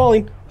feels like it's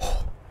falling.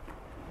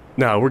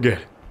 No, we're good.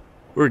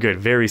 We're good.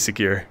 Very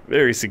secure.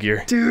 Very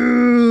secure.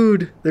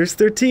 Dude, there's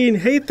 13.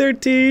 Hey,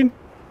 13.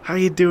 How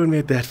you doing,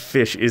 man? That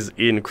fish is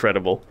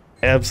incredible.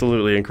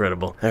 Absolutely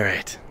incredible. All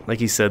right.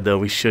 Like you said, though,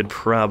 we should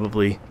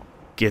probably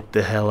get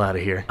the hell out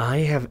of here. I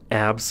have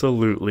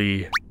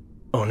absolutely...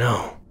 Oh,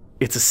 no.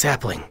 It's a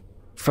sapling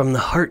from the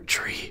heart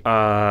tree.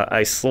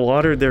 I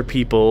slaughtered their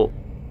people.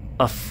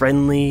 A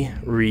friendly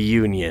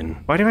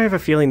reunion. Why do I have a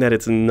feeling that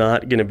it's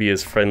not going to be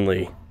as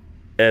friendly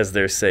as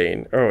they're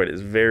saying? Oh, it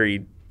is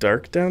very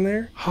dark down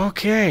there?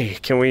 Okay,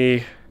 can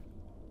we...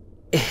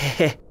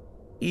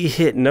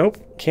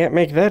 Nope, can't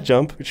make that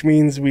jump, which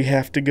means we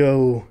have to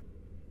go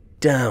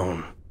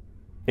down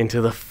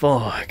into the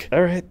fog.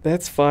 Alright,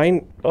 that's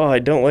fine. Oh, I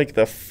don't like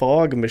the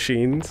fog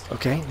machines.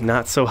 Okay,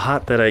 not so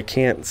hot that I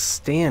can't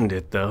stand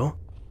it, though.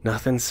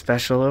 Nothing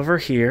special over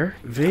here.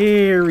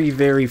 Very,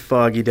 very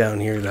foggy down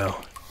here, though.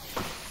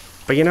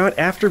 But you know what?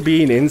 After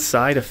being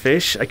inside a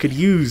fish, I could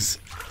use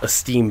a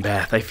steam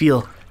bath. I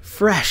feel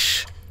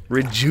fresh,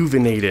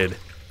 rejuvenated.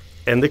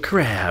 And the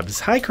crabs.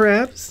 Hi,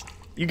 crabs.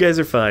 You guys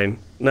are fine.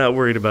 Not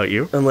worried about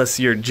you. Unless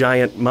your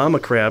giant mama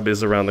crab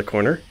is around the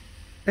corner.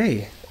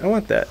 Hey, I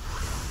want that.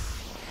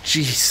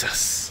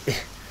 Jesus.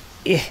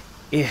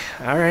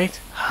 Alright.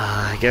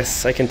 I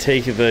guess I can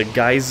take the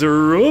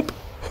geyser up.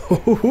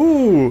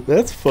 Ooh,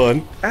 that's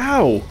fun.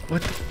 Ow.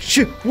 What the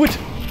shit? What?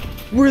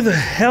 Where the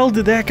hell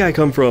did that guy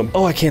come from?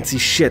 Oh, I can't see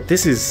shit.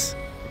 This is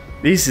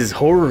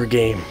horror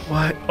game.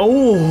 What?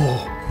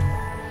 Oh.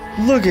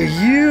 Look at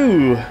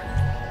you.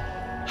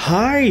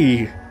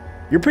 Hi.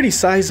 You're pretty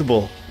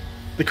sizable.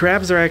 The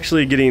crabs are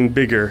actually getting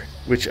bigger,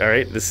 which,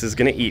 alright, this is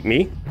gonna eat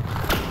me.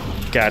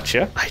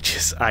 Gotcha.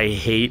 I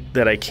hate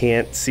that I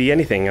can't see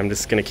anything. I'm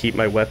just gonna keep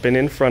my weapon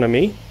in front of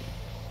me.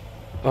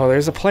 Oh,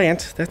 there's a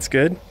plant. That's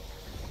good.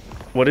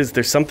 What is,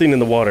 there's something in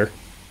the water.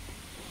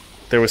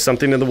 There was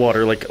something in the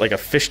water, like a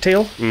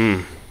fishtail?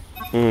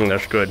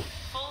 That's good.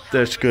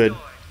 That's good.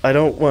 I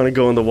don't want to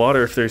go in the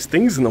water if there's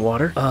things in the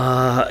water.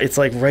 It's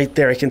like right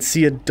there. I can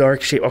see a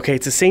dark shape. Okay,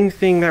 it's the same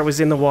thing that was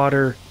in the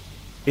water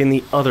in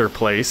the other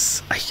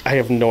place. I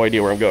have no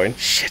idea where I'm going.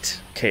 Shit.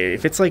 Okay,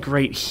 if it's like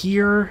right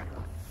here,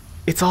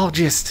 it's all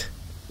just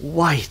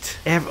white.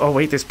 Oh,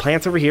 wait, there's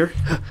plants over here.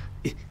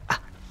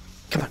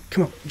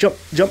 Come on. Jump.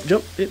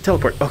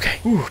 Teleport. Okay.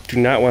 Ooh, do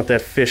not want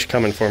that fish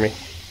coming for me.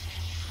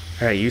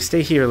 All right, you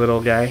stay here,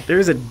 little guy.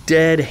 There's a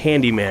dead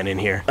handyman in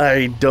here.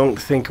 I don't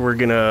think we're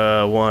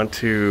gonna want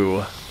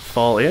to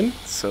fall in,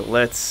 so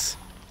let's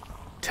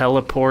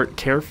teleport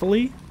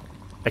carefully.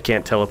 I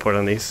can't teleport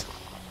on these.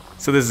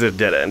 So this is a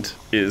dead end.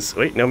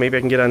 Wait, no, maybe I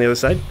can get on the other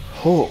side.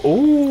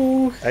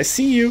 Oh, I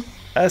see you.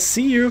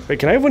 Wait,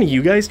 can I have one of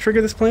you guys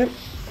trigger this plant?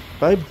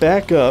 If I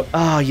back up.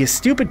 Oh, you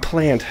stupid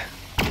plant.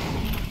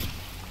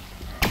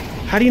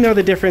 How do you know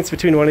the difference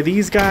between one of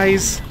these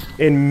guys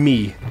and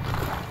me?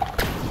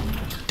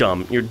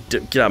 Dumb.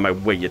 Get out of my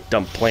way, you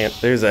dumb plant.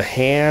 There's a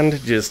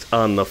hand just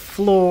on the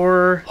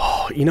floor.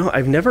 Oh, you know,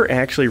 I've never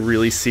actually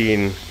really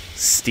seen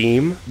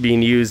Steam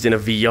being used in a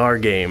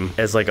VR game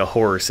as like a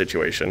horror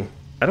situation.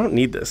 I don't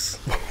need this.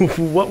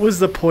 What was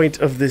the point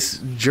of this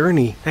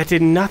journey? That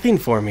did nothing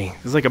for me.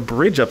 There's like a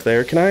bridge up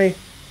there. Can I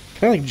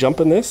like jump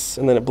in this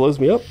and then it blows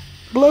me up?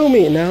 Blow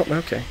me. No,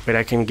 okay. Wait,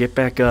 I can get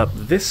back up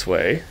this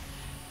way.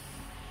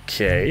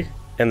 Okay.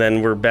 And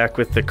then we're back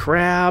with the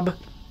crab,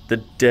 the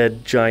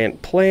dead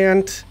giant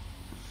plant,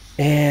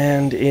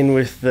 and in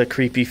with the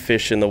creepy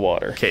fish in the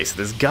water. Okay, so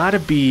there's gotta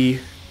be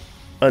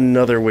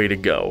another way to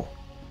go,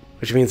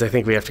 which means I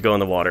think we have to go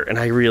in the water, and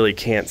I really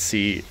can't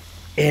see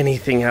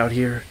anything out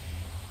here.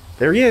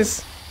 There he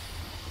is.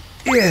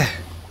 Yeah.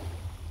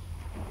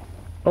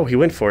 Oh, he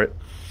went for it.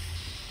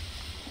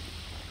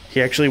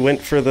 He actually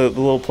went for the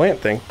little plant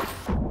thing.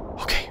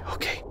 Okay.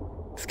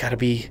 There's gotta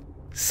be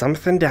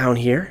something down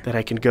here that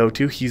I can go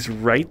to. He's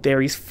right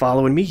there. He's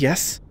following me.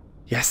 Yes,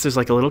 there's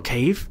like a little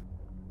cave.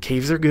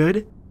 Caves are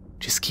good.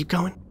 Just keep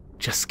going.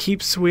 Just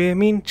keep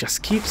swimming.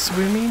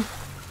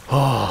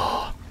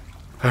 Oh,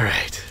 all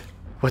right.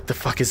 What the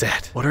fuck is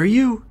that? What are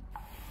you?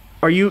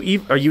 Are you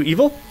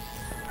evil?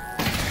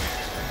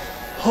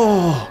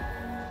 Oh,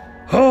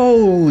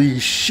 holy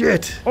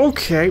shit.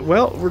 Okay,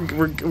 well,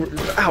 we're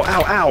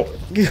ow.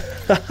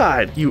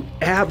 God, you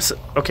abs.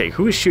 Okay,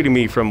 who is shooting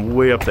me from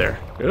way up there?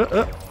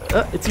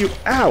 It's you.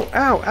 Ow.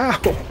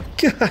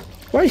 God,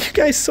 why are you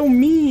guys so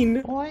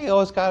mean? Why you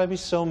always gotta be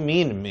so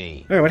mean to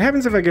me? All right, what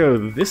happens if I go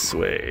this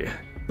way?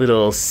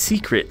 Little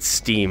secret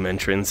Steam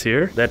entrance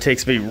here. That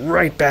takes me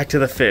right back to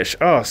the fish.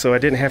 Oh, so I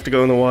didn't have to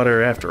go in the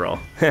water after all.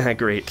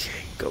 Great.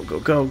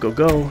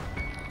 Go.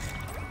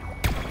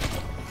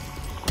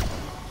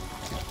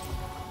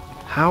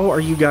 How are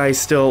you guys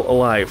still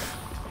alive?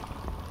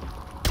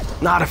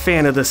 Not a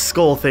fan of the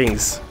skull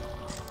things.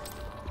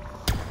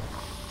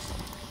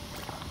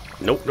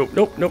 Nope.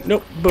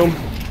 Boom.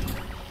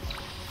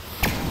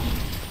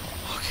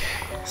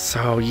 Okay,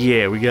 so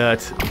yeah, we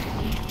got...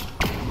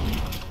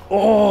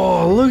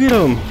 Oh, look at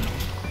them.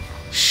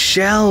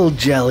 Shell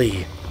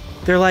jelly.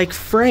 They're like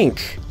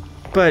Frank,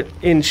 but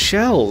in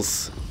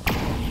shells.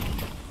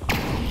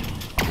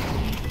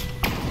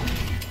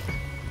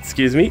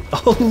 Excuse me?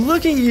 Oh,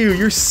 look at you.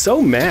 You're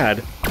so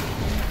mad.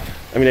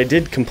 I mean, I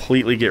did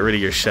completely get rid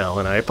of your shell,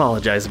 and I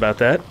apologize about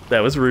that.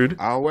 That was rude.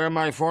 I'll wear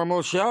my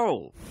formal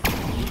shell.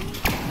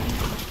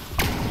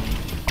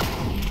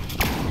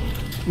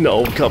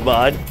 No, come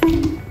on.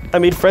 I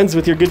made friends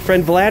with your good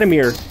friend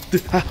Vladimir.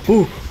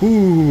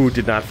 Ooh,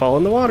 did not fall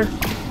in the water.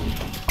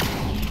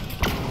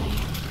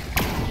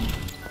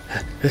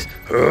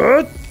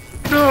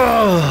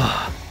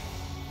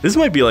 This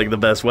might be like the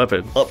best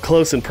weapon. Up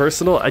close and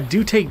personal, I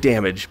do take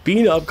damage.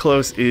 Being up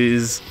close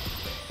is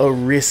a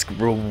risk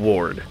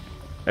reward.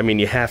 I mean,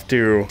 you have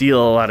to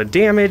deal a lot of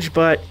damage,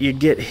 but you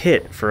get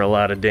hit for a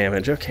lot of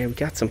damage. Okay, we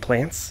got some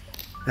plants.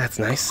 That's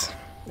nice.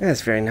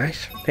 That's very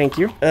nice. Thank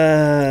you.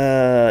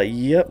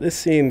 Yep, this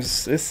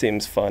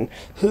seems fun.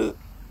 The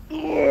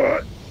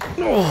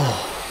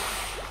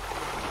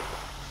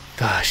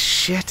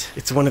shit?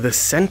 It's one of the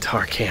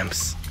centaur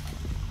camps.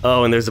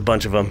 Oh, and there's a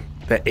bunch of them.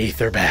 The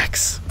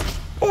Aetherbacks.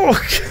 Oh,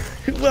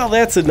 well,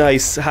 that's a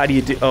nice, how do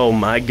you do? Oh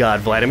my God,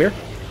 Vladimir.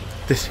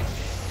 This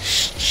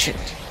shit.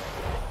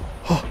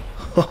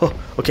 Oh,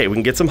 okay, we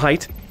can get some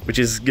height, which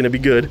is gonna be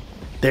good.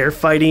 They're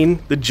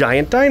fighting the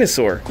giant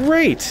dinosaur.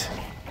 Great.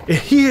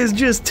 He is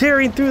just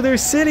tearing through their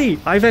city.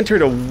 I've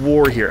entered a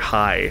war here.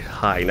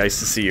 Hi, nice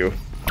to see you.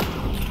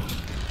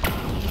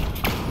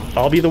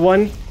 I'll be the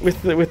one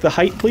with the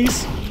height,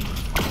 please.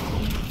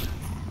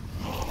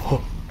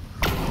 Oh.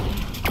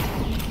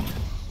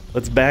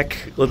 Let's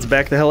back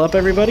the hell up,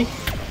 everybody.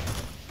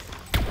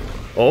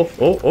 Oh.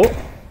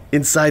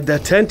 Inside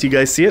that tent, you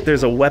guys see it?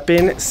 There's a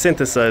weapon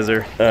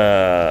synthesizer.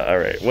 All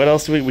right, what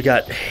else do we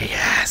got?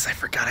 Yes, I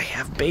forgot I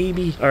have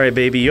baby. All right,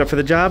 baby, you up for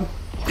the job?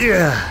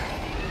 Yeah.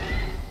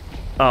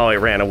 Oh, it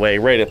ran away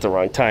right at the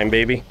wrong time,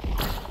 baby.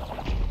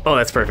 Oh,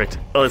 that's perfect.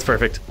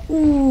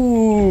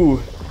 Ooh.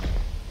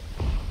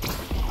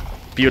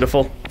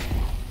 Beautiful.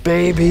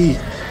 Baby.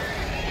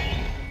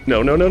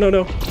 No.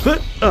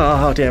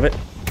 Oh, damn it.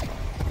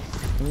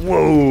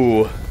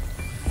 Whoa.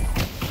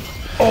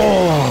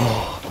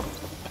 Oh.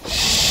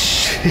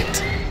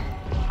 Shit.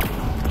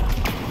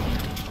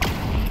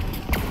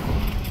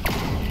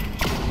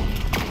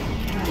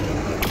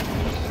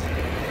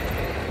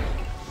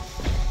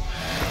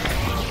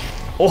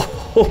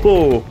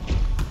 Oh.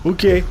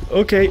 Okay.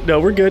 Okay. No,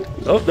 we're good.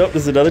 Oh, no,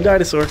 there's another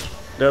dinosaur.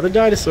 Another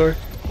dinosaur.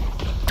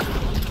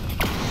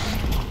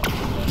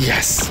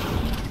 Yes.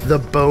 The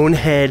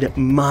Bonehead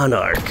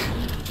Monarch.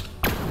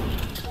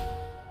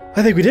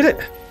 I think we did it.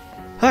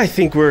 I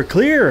think we're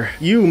clear.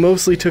 You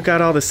mostly took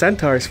out all the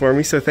centaurs for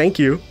me, so thank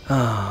you.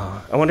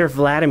 Oh, I wonder if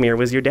Vladimir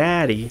was your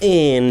daddy.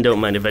 And don't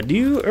mind if I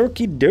do.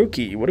 Okie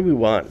dokie. What do we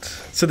want?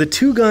 So the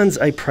two guns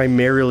I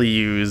primarily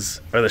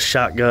use are the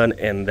shotgun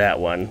and that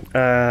one.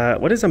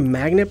 What is a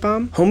magnet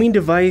bomb? Homing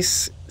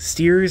device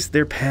steers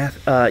their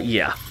path.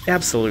 Yeah,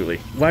 absolutely.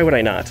 Why would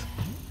I not?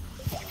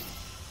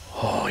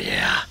 Oh,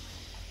 yeah.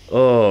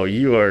 Oh,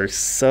 you are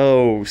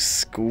so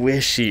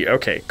squishy.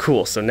 Okay,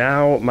 cool. So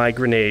now my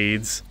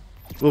grenades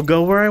will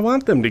go where I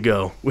want them to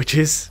go, which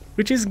is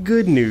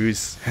good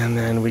news. And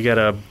then we got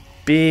a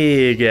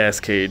big ass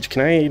cage.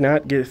 Can I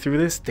not get through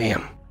this?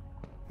 Damn.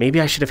 Maybe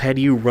I should have had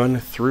you run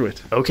through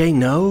it. Okay,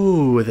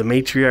 no, the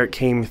matriarch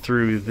came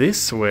through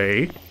this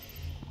way,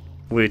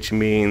 which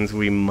means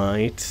we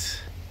might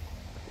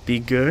be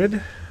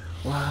good.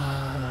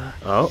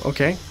 Oh,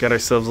 okay. Got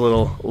ourselves a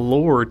little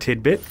lore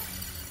tidbit.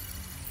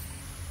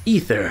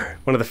 Ether,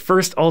 one of the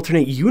first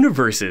alternate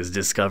universes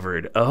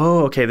discovered.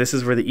 Oh, okay, this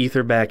is where the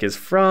Aetherback is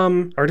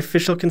from.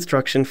 Artificial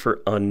construction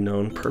for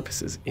unknown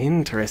purposes.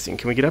 Interesting.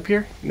 Can we get up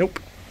here? Nope.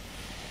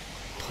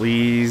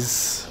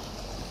 Please.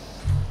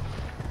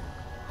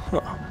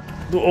 Huh.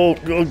 Oh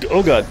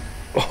god.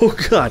 Oh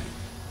god.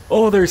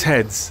 Oh, there's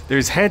heads.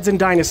 There's heads and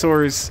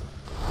dinosaurs.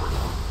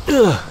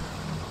 Ugh.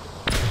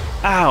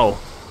 Ow.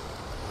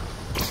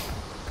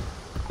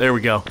 There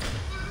we go.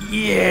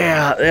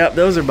 Yeah,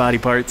 those are body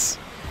parts.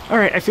 All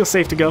right, I feel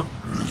safe to go.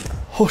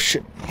 Oh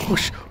shit! Oh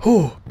shit!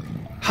 Oh,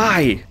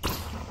 hi.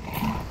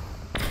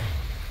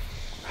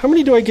 How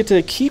many do I get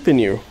to keep in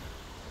you?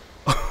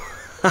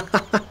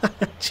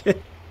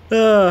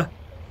 Oh,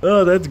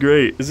 that's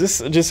great. Is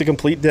this just a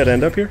complete dead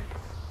end up here?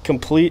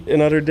 Complete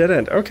and utter dead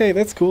end. Okay,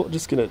 that's cool.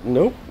 Just gonna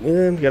nope.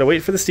 And gotta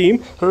wait for the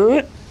steam.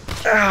 Ow!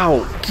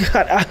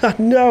 God!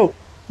 No!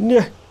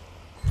 No!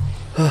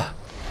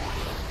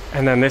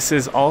 And then this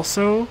is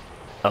also.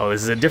 Oh,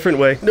 this is a different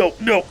way. No,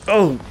 no.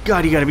 Oh,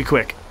 God, you gotta be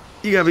quick.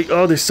 You gotta be.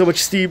 Oh, there's so much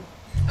steam.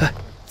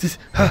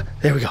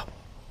 There we go.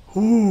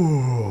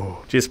 Ooh.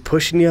 Just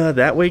pushing you.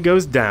 That way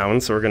goes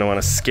down, so we're gonna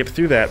wanna skip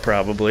through that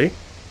probably.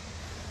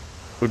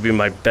 Would be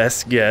my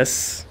best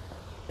guess.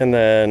 And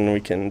then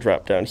we can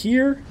drop down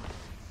here.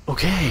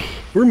 Okay,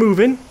 we're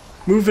moving.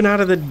 Moving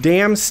out of the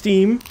damn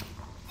steam.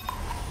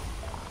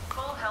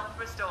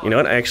 You know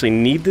what? I actually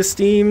need the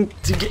steam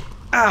to get.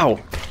 Ow!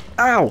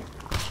 Ow!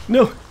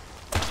 No!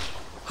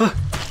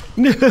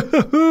 No!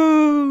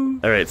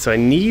 Alright, so I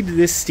need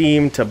this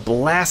steam to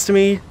blast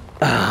me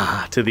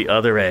to the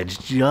other edge,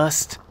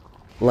 just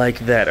like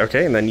that.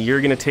 Okay, and then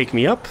you're gonna take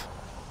me up.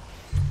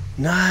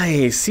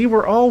 Nice! See,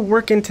 we're all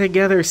working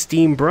together,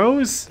 steam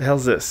bros. The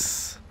hell's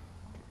this?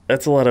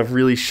 That's a lot of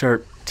really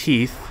sharp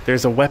teeth.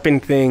 There's a weapon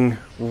thing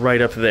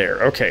right up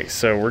there. Okay,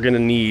 so we're gonna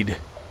need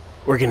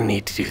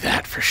to do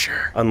that for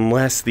sure.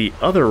 Unless the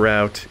other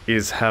route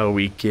is how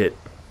we get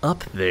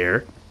up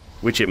there,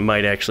 which it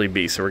might actually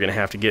be. So we're gonna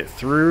have to get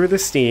through the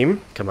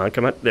steam. Come on,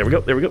 come on. There we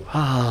go, there we go.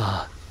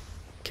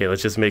 Okay,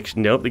 let's just make,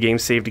 nope, the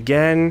game's saved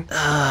again.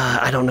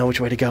 I don't know which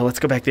way to go. Let's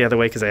go back the other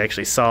way because I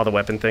actually saw the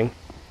weapon thing.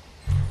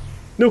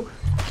 No,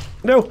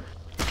 no.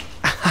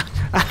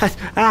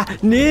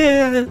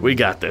 No. We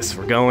got this.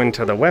 We're going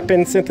to the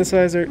weapon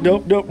synthesizer.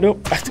 Nope, nope,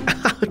 nope.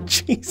 Oh,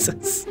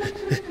 Jesus.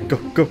 Go,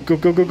 go, go,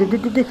 go, go, go, go,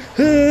 go, go.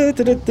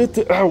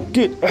 Oh,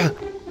 good.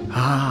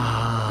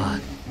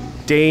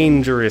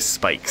 Dangerous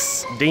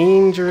spikes.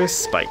 Dangerous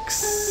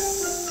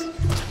spikes.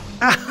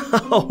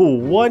 Ow!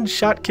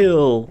 One-shot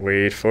kill.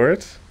 Wait for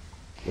it.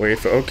 Wait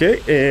for,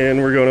 okay,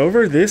 and we're going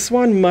over. This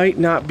one might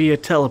not be a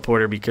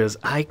teleporter because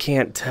I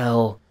can't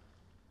tell.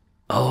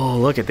 Oh,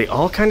 look at, they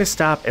all kind of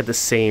stop at the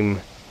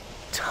same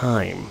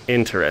time.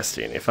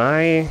 Interesting. If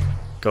I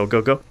go,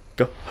 go, go,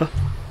 go.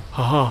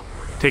 Oh,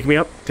 take me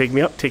up, take me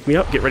up, take me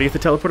up. Get ready for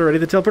the teleporter, ready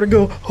for the teleporter,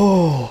 go.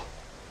 Oh.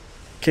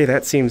 Okay,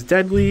 that seems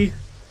deadly.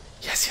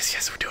 Yes, yes,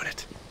 yes, we're doing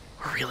it.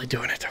 We're really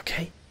doing it,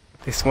 okay?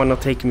 This one will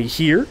take me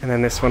here, and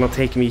then this one will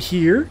take me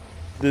here.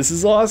 This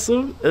is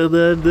awesome. And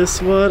then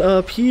this one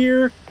up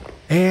here.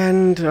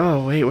 And,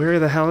 oh, wait, where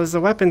the hell is the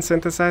weapon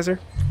synthesizer?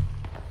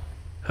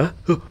 Huh?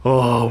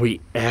 Oh,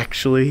 we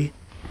actually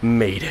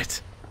made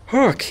it.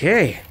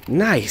 Okay,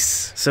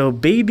 nice. So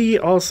Baby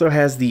also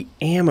has the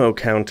ammo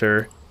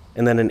counter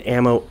and then an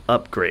ammo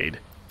upgrade.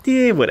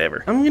 Yeah,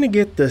 whatever. I'm gonna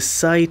get the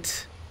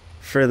sight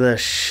for the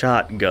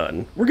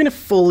shotgun. We're gonna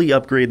fully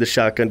upgrade the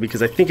shotgun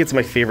because I think it's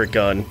my favorite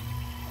gun.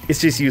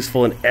 It's just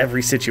useful in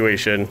every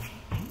situation.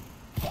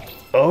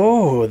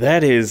 Oh,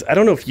 that is, I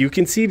don't know if you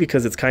can see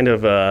because it's kind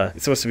of,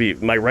 it's supposed to be,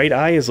 my right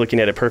eye is looking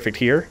at it perfect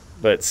here,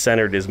 but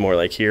centered is more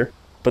like here.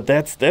 But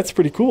that's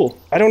pretty cool.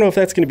 I don't know if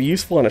that's going to be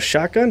useful on a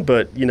shotgun,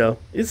 but, you know,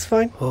 it's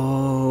fine.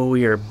 Oh,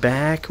 we are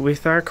back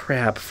with our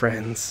crab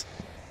friends.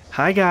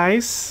 Hi,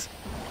 guys.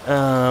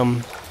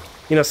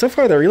 You know, so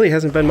far there really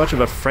hasn't been much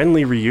of a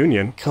friendly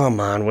reunion. Come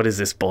on, what is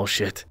this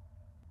bullshit?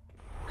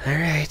 All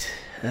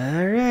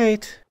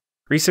right.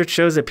 Research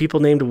shows that people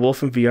named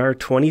Wolf in VR are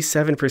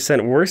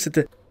 27% worse at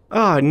the...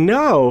 Oh,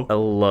 no! I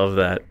love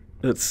that.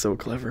 That's so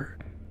clever.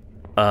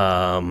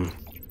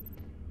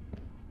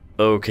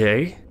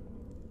 Okay.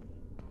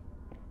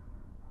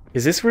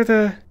 Is this where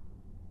the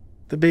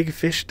big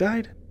fish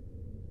died?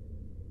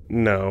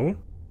 No.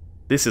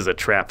 This is a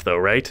trap though,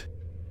 right?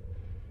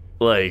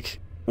 Like,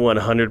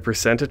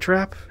 100% a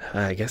trap?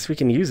 I guess we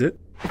can use it.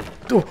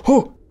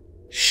 Oh!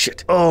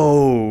 Shit.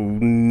 Oh,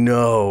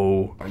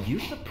 no. Are you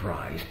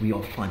surprised we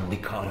all finally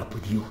caught up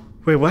with you?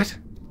 Wait, what?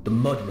 The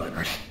Mud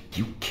Runners.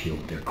 You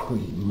killed their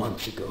queen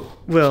months ago.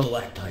 Well...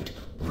 Stalactite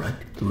right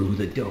through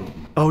the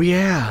dome. Oh,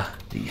 yeah.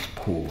 These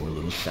poor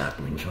little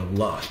saplings are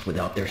lost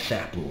without their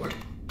sap lord.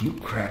 You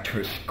cracked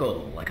her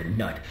skull like a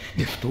nut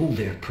and stole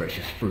their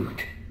precious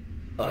fruit.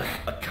 Us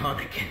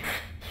Atonicans.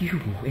 You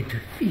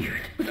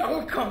interfered with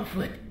our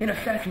conflict and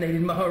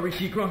assassinated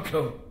Maharishi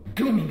Grunto,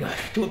 dooming us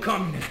to a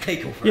communist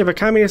takeover. Yeah, but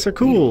communists are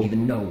cool. We don't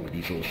even know where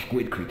these little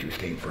squid creatures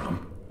came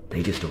from.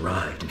 They just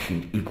arrived and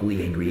seemed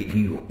equally angry at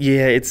you.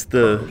 Yeah, it's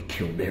the... Probably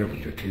killed their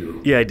leader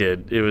too. Yeah, I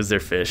did. It was their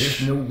fish.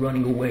 There's no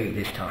running away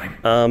this time.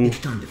 It's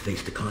time to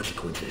face the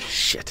consequences.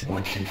 Shit.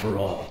 Once and for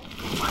all.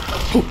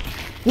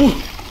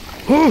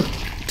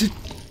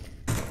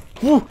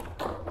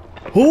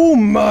 Oh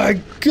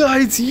my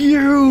god, it's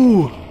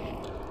you!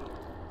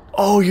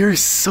 Oh, you're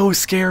so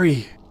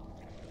scary.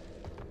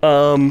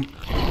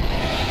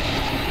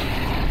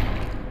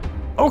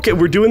 Okay,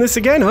 we're doing this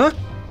again, huh?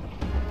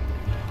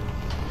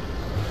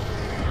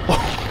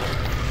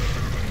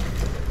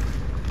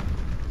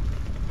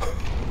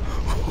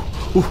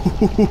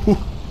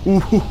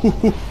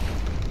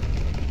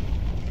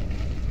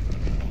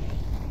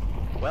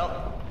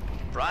 Well,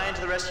 Brian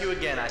to the rescue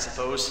again, I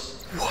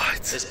suppose.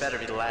 What? This better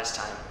be the last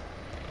time.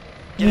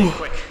 Getting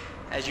quick.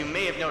 As you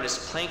may have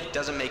noticed, Plank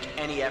doesn't make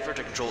any effort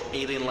to control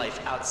alien life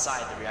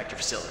outside the reactor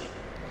facility.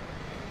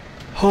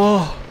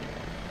 Oh,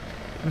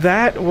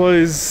 that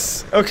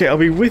was... Okay, I'll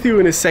be with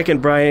you in a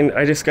second, Brian.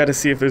 I just gotta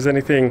see if there's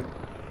anything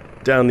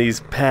down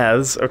these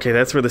paths. Okay,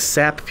 that's where the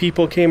sap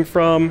people came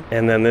from.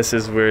 And then this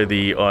is where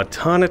the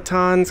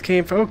automatons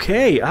came from.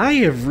 Okay, I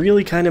have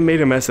really kind of made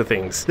a mess of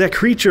things. That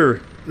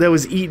creature that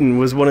was eaten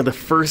was one of the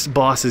first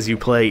bosses you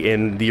play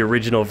in the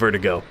original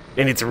Vertigo.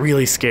 And it's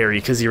really scary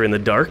because you're in the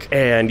dark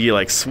and you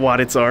like swat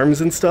its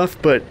arms and stuff,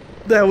 but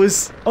that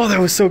was, oh, that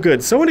was so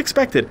good. So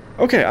unexpected.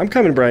 Okay, I'm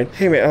coming, Brian.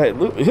 Hey, man,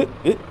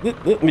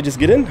 let me just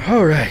get in.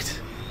 All right.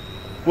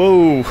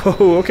 Whoa,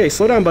 okay,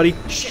 slow down, buddy.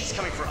 Shit's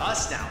coming for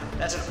us now.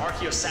 That's an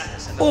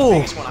Archaeosaurus, and the Oh,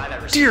 biggest one I've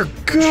ever dear seen.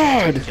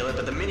 God. Kill it,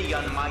 but the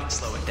minigun might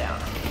slow it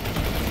down.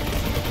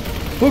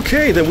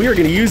 Okay, then we are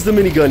going to use the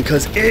minigun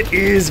because it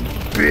is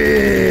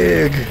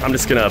big. I'm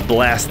just going to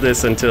blast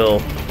this until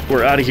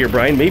we're out of here,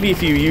 Brian. Maybe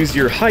if you use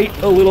your height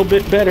a little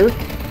bit better.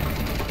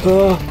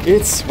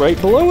 It's right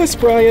below us,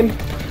 Brian.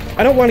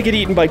 I don't want to get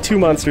eaten by 2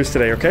 monsters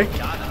today, okay?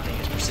 God, that thing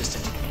is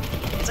persistent.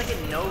 It's like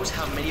it knows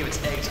how many of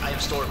its eggs I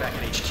have stored back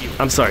at HQ.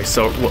 I'm sorry,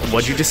 so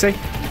what'd you just say?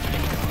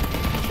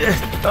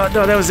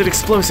 No, that was an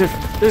explosive.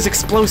 There's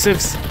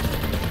explosives.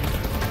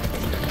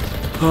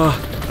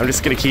 I'm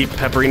just gonna keep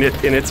peppering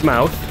it in its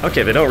mouth.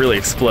 Okay, they don't really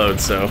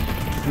explode, so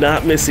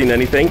not missing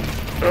anything.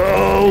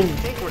 Oh! I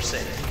think we're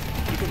safe.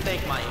 You can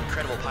thank my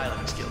incredible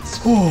piloting skills.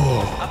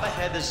 Up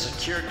ahead, there's a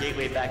secure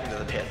gateway back into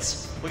the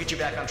pits. We'll get you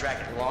back on track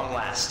at long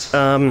last.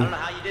 I don't know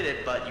how you did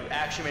it, but you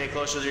actually made it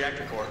closer to the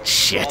reactor core.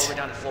 Shit. We're all the way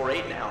down to floor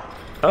 8 now.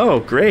 Oh,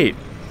 great.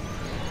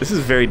 This is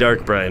very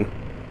dark, Brian.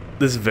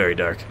 This is very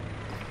dark.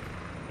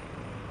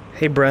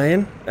 Hey,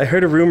 Brian, I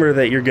heard a rumor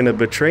that you're gonna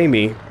betray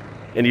me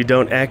and you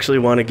don't actually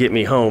want to get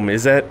me home.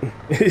 Is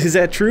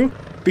that true?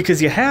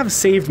 Because you have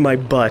saved my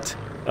butt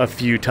a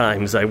few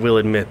times, I will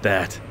admit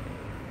that.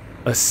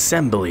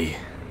 Assembly.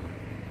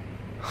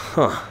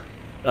 Huh.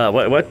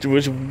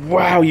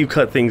 Wow, you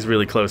cut things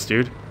really close,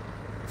 dude.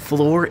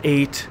 Floor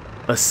 8,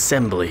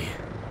 assembly.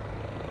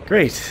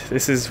 Great,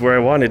 this is where I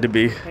wanted to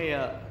be.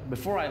 Hey,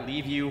 before I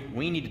leave you,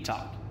 we need to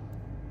talk.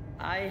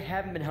 I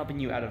haven't been helping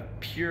you out of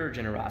pure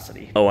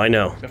generosity. Oh, I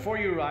know. Before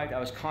you arrived, I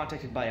was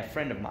contacted by a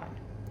friend of mine.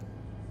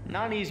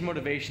 Nani's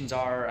motivations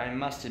are, I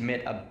must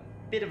admit, a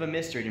bit of a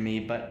mystery to me,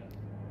 but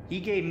he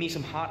gave me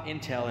some hot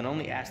intel and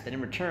only asked that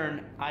in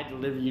return, I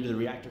deliver you to the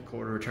reactor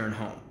core to return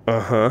home.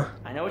 Uh-huh.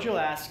 I know what you'll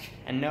ask,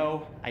 and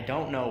no, I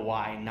don't know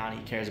why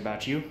Nani cares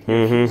about you. He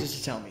refuses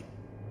to tell me.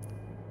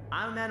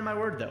 I'm a man of my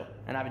word, though,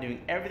 and I've been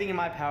doing everything in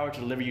my power to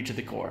deliver you to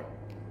the core.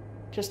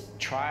 Just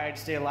try to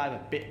stay alive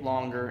a bit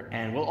longer,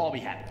 and we'll all be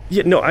happy.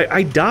 Yeah, no,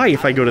 I die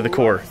if I go to the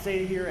core. I'd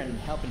stay here and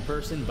help in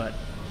person, but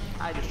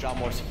I just drop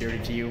more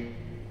security to you.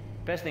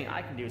 Best thing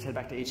I can do is head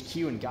back to HQ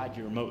and guide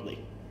you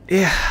remotely.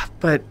 Yeah,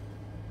 but...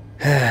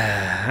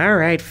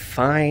 Alright,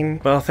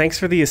 fine. Well, thanks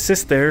for the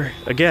assist there,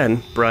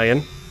 again,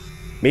 Brian.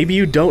 Maybe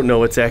you don't know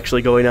what's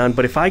actually going on,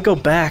 but if I go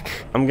back,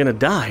 I'm gonna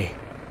die.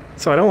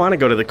 So I don't want to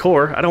go to the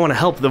core. I don't want to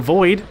help the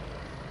void.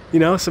 You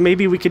know, so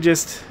maybe we could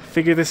just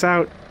figure this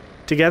out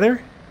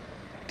together?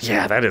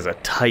 Yeah, that is a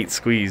tight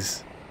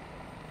squeeze.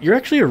 You're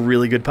actually a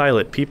really good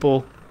pilot.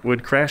 People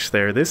would crash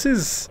there. This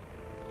is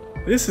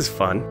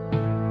fun.